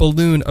parade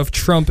balloon of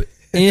Trump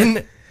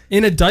in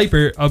a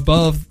diaper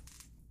above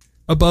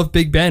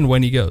Big Ben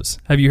when he goes.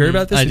 Have you heard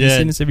about this? I Have you did.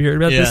 seen this? Have you heard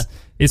about Yeah. this?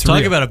 It's Talk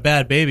real. about a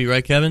bad baby,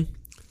 right, Kevin?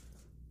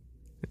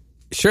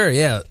 Sure,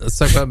 yeah. Let's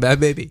talk about Bad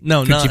Baby.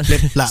 No, not.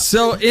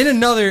 So, in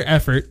another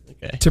effort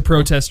Okay. to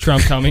protest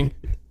Trump coming,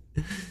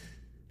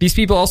 these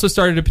people also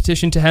started a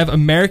petition to have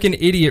American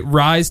Idiot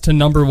rise to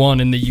number 1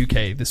 in the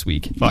UK this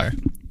week. Fire.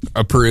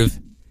 Approve.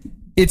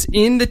 It's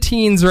in the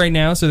teens right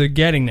now, so they're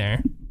getting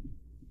there.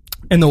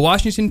 And the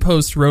Washington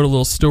Post wrote a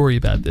little story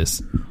about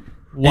this.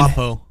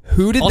 WAPO.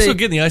 Who did Also they...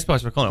 get in the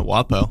icebox for calling it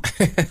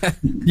WAPO.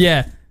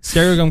 Yeah,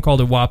 Stereogum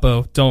called it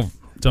WAPO. Don't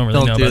really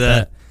Don't know do about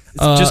that.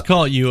 that. Just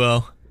call it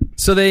UO.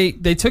 So they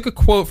took a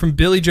quote from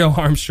Billy Joe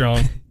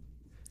Armstrong,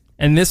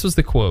 and this was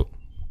the quote.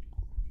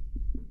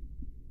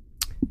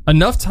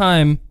 Enough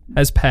time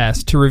has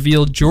passed to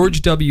reveal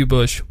George W.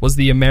 Bush was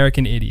the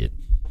American idiot.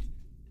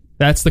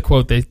 That's the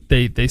quote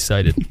they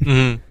cited.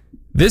 Mm-hmm.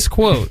 This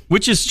quote,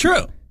 Which is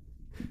true.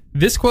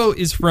 This quote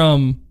is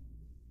from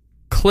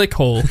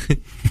Clickhole,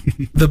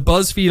 the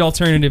BuzzFeed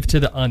alternative to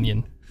The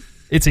Onion.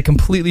 It's a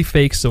completely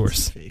fake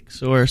source. Fake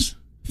source.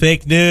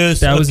 Fake news.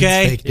 That was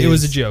okay? fake it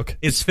was a news. joke.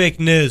 It's fake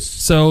news.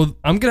 So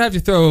I'm gonna have to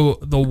throw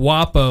the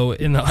WAPO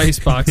in the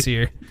icebox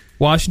here.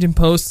 Washington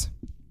Post.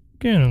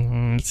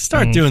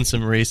 Start doing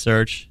some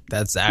research.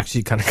 That's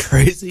actually kind of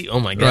crazy. Oh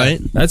my god!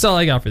 Right? That's all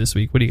I got for this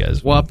week. What do you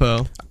guys?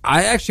 WAPO.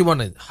 I actually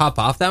want to hop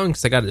off that one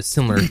because I got a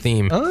similar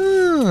theme.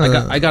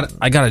 Oh. I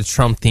got a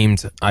Trump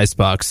themed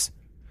icebox,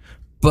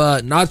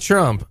 but not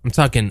Trump. I'm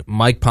talking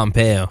Mike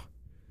Pompeo.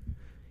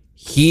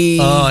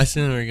 I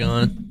see where you're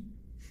going.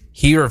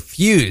 He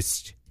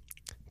refused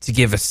to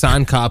give a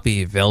signed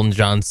copy of Elton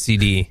John's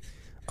CD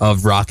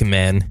of Rocket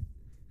Man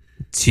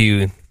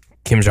to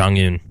Kim Jong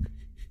Un.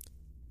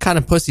 Kind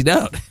of pussied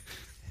out.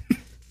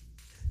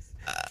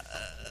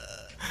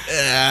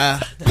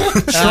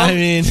 I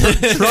mean,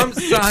 Trump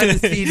signed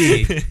the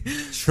CD.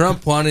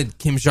 Trump wanted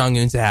Kim Jong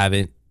Un to have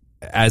it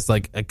as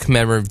like a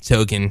commemorative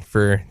token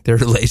for their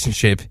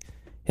relationship,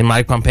 and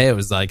Mike Pompeo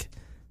was like,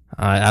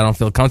 "I don't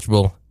feel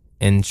comfortable,"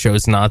 and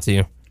chose not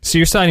to. So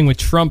you're siding with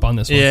Trump on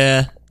this one?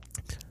 yeah.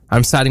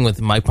 I'm siding with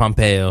Mike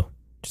Pompeo.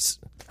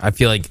 I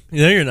feel like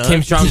No, you're not.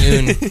 Kim Jong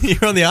Un.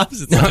 You're on the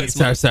opposite No,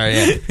 side. sorry.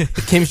 Yeah,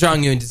 Kim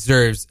Jong Un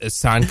deserves a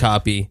signed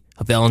copy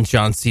of the Elton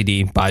John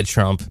CD by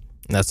Trump. And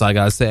that's all I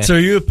gotta say. So are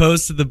you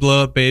opposed to the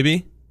blow up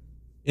baby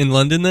in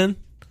London then?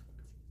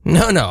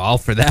 No, all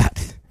for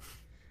that.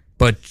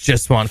 But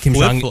just want Kim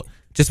Jong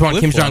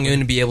Un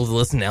to be able to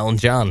listen to Elton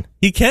John.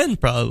 He can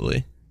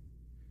probably.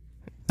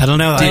 I don't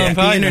know. Yeah,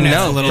 The internet's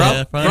no, a little,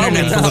 yeah, the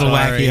internet's a little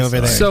wacky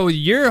over there. So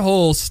your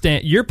whole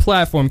your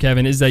platform,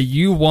 Kevin, is that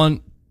you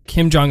want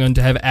Kim Jong Un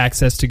to have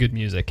access to good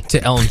music,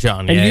 to Elton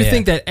John, and yeah, you yeah.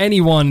 think that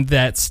anyone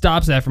that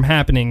stops that from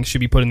happening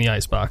should be put in the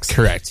icebox.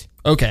 Correct.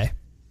 Okay.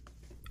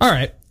 All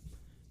right.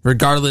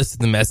 Regardless of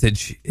the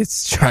message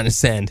it's trying to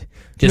send,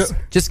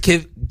 just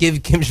give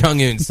Kim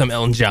Jong Un some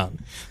Elton John.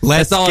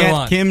 Let's That's all I get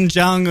want. Kim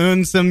Jong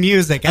Un some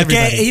music.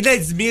 Everybody. Okay, he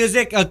needs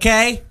music,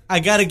 okay? I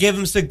gotta give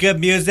him some good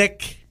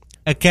music,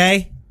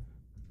 okay?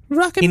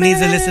 He needs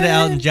to listen to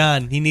Elton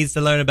John. He needs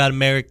to learn about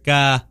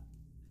America,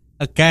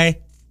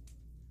 okay?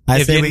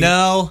 If you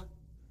know,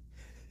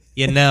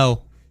 you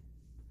know.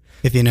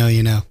 If you know,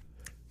 you know.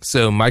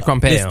 So Mike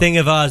Pompeo. This thing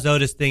of ours,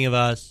 this thing of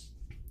ours.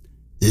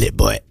 Lit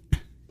boy.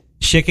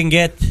 She can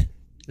get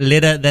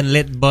litter than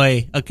lit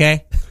boy,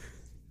 okay?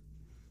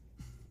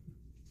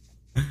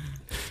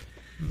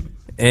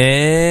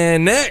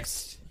 And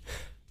next.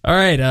 All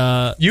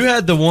right. You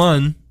had the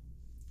one.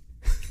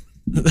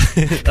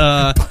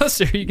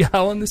 Buster, you got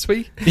one this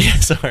week? Yeah,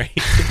 sorry.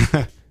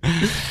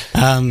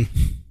 I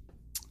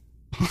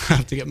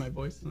have to get my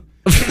voice.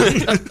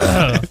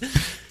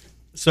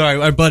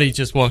 Sorry, our buddy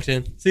just walked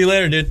in. See you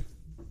later, dude.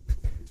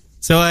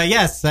 So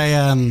yes,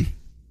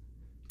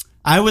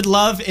 I would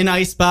love an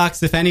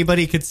icebox if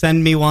anybody could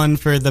send me one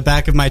for the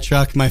back of my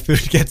truck. My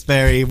food gets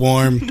very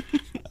warm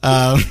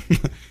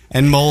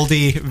and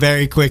moldy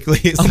very quickly.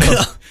 So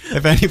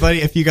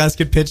if you guys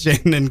could pitch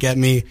in and get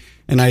me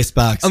an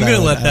icebox, I'm going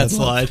to let that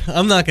slide.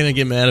 I'm not going to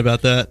get mad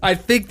about that. I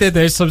think that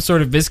there's some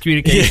sort of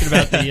miscommunication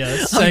about the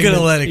segment. I'm going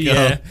to let it go.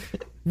 Yeah.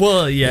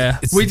 Well, yeah.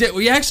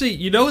 We actually,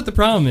 you know what the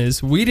problem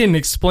is? We didn't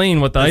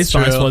explain what the That's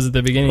icebox true. was at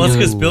the beginning. Well, it's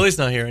because Billy's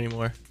not here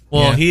anymore.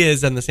 Well, Yeah. he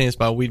is in the same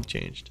spot we've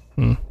changed.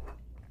 Now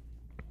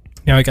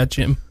I got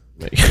Jim.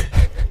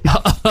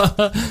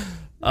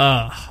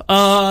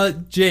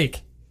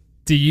 Jake,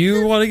 do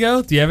you want to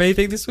go? Do you have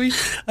anything this week?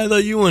 I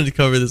thought you wanted to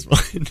cover this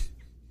one.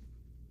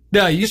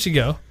 No, you should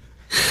go.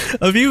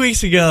 A few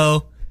weeks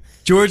ago,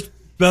 George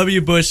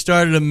W. Bush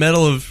started a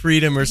Medal of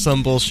Freedom or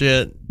some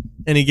bullshit,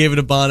 and he gave it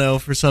to Bono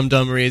for some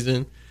dumb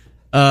reason.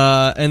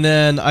 And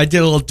then I did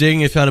a little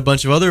digging and found a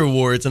bunch of other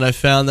awards, and I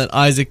found that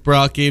Isaac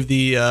Brock gave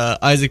the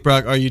Isaac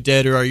Brock Are You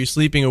Dead or Are You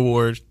Sleeping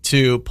award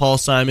to Paul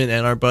Simon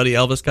and our buddy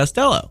Elvis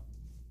Costello.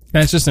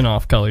 That's just an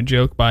off-color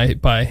joke by him.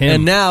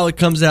 And now it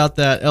comes out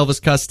that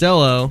Elvis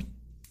Costello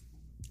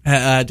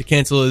had to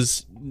cancel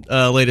his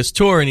latest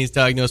tour, and he's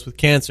diagnosed with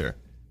cancer.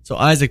 So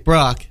Isaac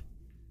Brock,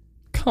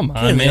 come on,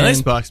 get in the man.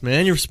 icebox,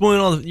 man. You're spoiling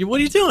all the... What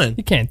are you doing?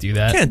 You can't do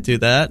that. You can't do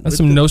that. That's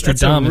some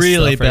Nostradamus That's a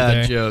really stuff right bad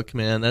there. joke,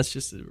 man. That's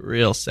just a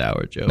real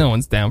sour joke. No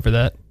one's down for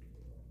that.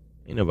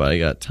 Ain't nobody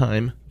got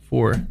time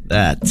for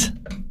that.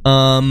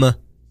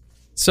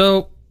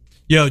 So,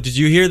 yo, did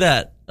you hear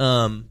that?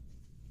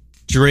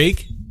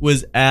 Drake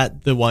was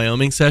at the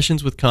Wyoming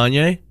sessions with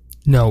Kanye.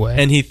 No way.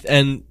 And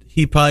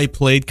he probably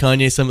played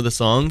Kanye some of the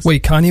songs.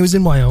 Wait, Kanye was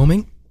in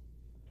Wyoming?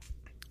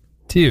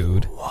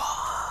 Dude.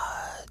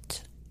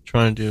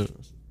 Trying to do...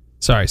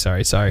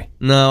 Sorry.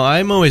 No,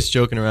 I'm always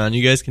joking around.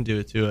 You guys can do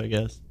it too, I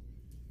guess.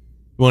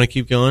 You want to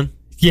keep going?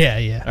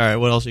 Yeah. All right,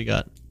 what else you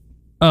got?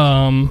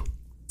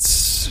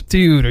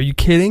 Dude, are you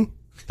kidding?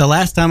 The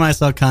last time I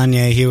saw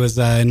Kanye, he was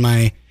in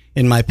my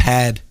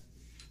pad,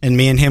 and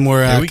me and him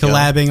were Here we go.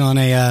 collabing on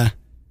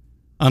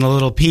a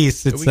little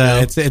piece.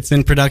 It's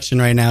in production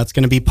right now. It's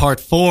going to be part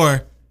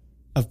 4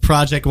 of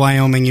Project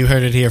Wyoming. You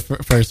heard it here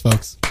first,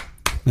 folks.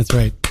 That's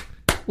right.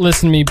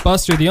 Listen to me,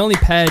 Buster. The only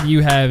pad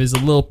you have is a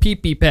little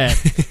pee-pee pad.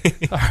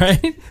 All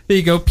right? There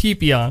you go,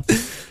 pee-pee on.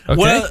 Okay?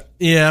 Well,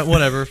 yeah,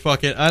 whatever.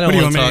 Fuck it. I don't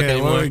want to talk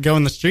anymore. Go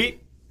in the street?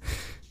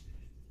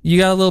 You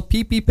got a little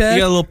pee-pee pad?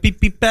 You got a little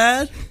pee-pee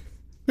pad?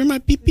 Where's my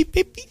pee-pee?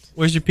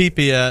 Where's your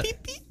pee-pee at?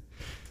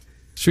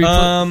 Should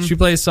we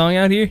play a song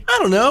out here? I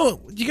don't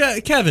know. You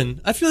got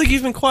Kevin. I feel like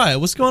you've been quiet.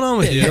 What's going on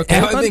with you?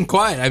 I've been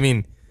quiet. I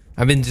mean,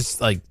 I've been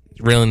just like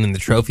reeling in the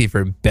trophy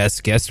for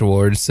Best Guest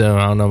Award, so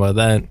I don't know about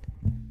that.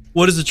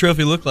 What does the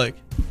trophy look like?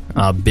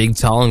 Big,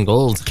 tall, and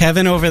gold.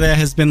 Kevin over there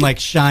has been like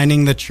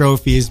shining the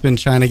trophy. He's been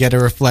trying to get a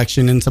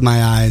reflection into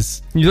my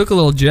eyes. You look a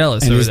little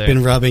jealous and over he's there.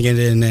 been rubbing it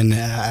in, and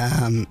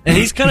And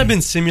he's kind of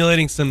been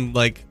simulating some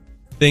like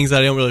things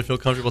that I don't really feel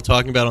comfortable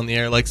talking about on the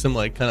air, like some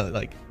like kind of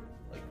like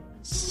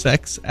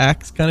sex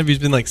acts. Kind of, he's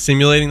been like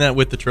simulating that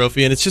with the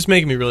trophy, and it's just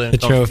making me really the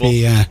uncomfortable. trophy.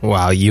 Yeah.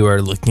 Wow, you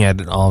are looking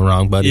at it all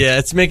wrong, buddy. Yeah,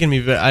 it's making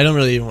me. I don't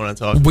really even want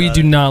to talk. We about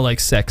do it. not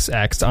like sex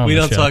acts on We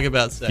the don't show. talk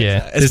about sex,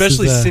 Yeah. acts,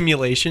 especially This is,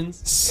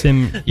 simulations.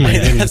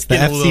 Yeah, That's the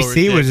getting a little FCC was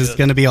ridiculous. just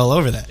going to be all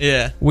over that.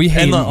 Yeah, We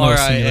hate and the most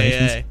RIAA.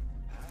 simulations.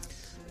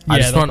 I Yeah,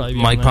 just they'll want probably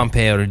be Mike on that.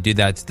 Pompeo to do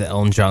that to the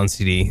Elton John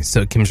CD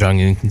so Kim Jong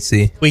Un can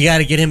see. We got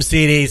to get him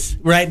CDs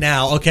right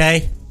now,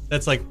 okay?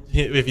 That's like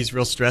if he's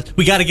real stressed.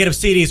 We got to get him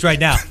CDs right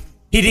now.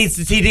 He needs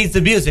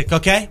the music,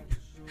 okay?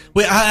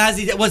 Wait,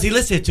 what's he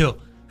listening to?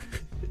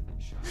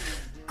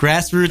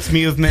 Grassroots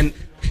movement.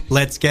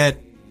 Let's get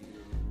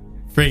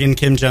friggin'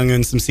 Kim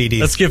Jong-un some CDs.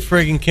 Let's give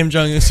friggin' Kim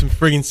Jong-un some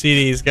friggin'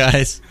 CDs,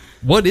 guys.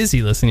 What is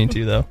he listening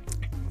to, though?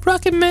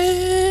 Rocket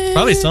Man.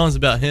 Probably songs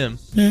about him.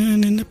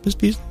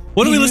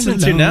 What are we listening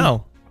to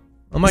now?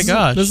 Oh my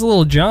gosh. There's a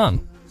little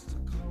John.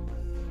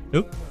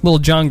 Who? Little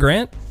John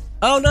Grant.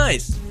 Oh,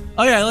 nice.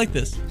 Oh, yeah, I like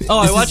this. Oh,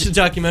 I watched a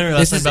documentary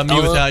last night about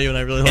Me Without You, and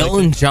I really liked it.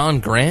 Elton John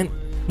Grant?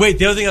 Wait,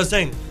 the other thing I was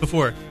saying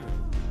before.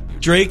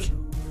 Drake,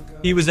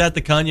 he was at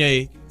the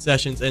Kanye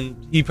sessions,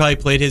 and he probably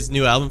played his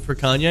new album for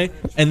Kanye,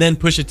 and then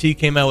Pusha T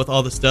came out with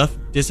all the stuff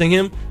dissing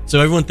him, so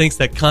everyone thinks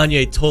that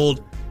Kanye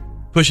told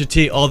Pusha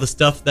T all the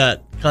stuff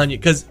that Kanye...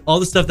 Because all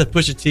the stuff that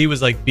Pusha T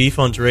was like beef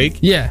on Drake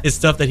is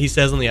stuff that he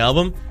says on the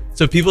album.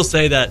 So people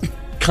say that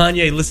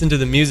Kanye listened to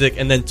the music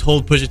and then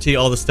told Pusha T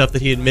all the stuff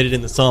that he admitted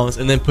in the songs,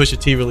 and then Pusha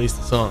T released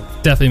the song.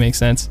 Definitely makes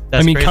sense.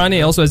 That's I mean, crazy, Kanye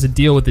man. also has a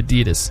deal with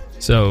Adidas,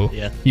 so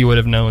he would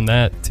have known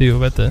that too.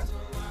 About the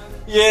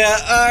Yeah,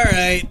 all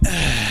right.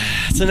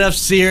 It's enough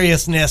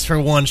seriousness for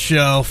one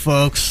show,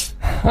 folks.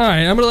 All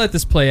right, I'm gonna let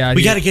this play out.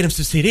 We here. got to get him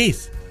some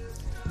CDs.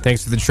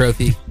 Thanks for the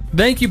trophy.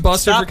 Thank you,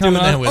 Buster, Stop for coming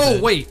doing that on. with Oh,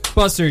 it. wait,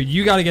 Buster,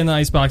 you got to get in the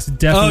icebox.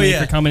 Definitely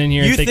for coming in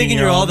here. You and thinking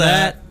you're all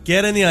that?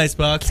 Get in the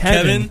icebox,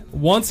 Kevin, Kevin.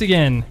 Once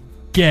again,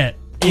 get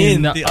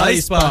in the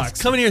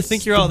icebox. Come in here and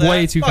think you're all that.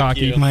 Way too Fuck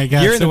cocky. you. Oh my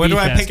God. You're in So the where do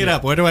beef I pick basket. it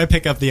up? Where do I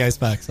pick up the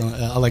icebox?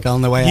 Like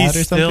on the way He out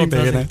or still something? They're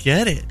doesn't gonna-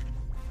 get it.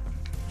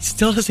 He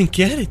still doesn't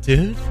get it,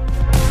 dude.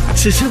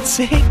 This is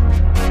insane.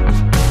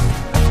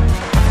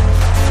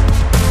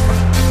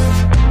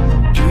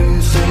 Do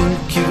you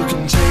think you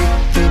can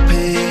take the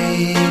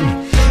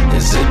pain?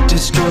 Is it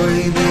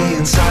destroying the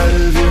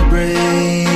inside of your brain?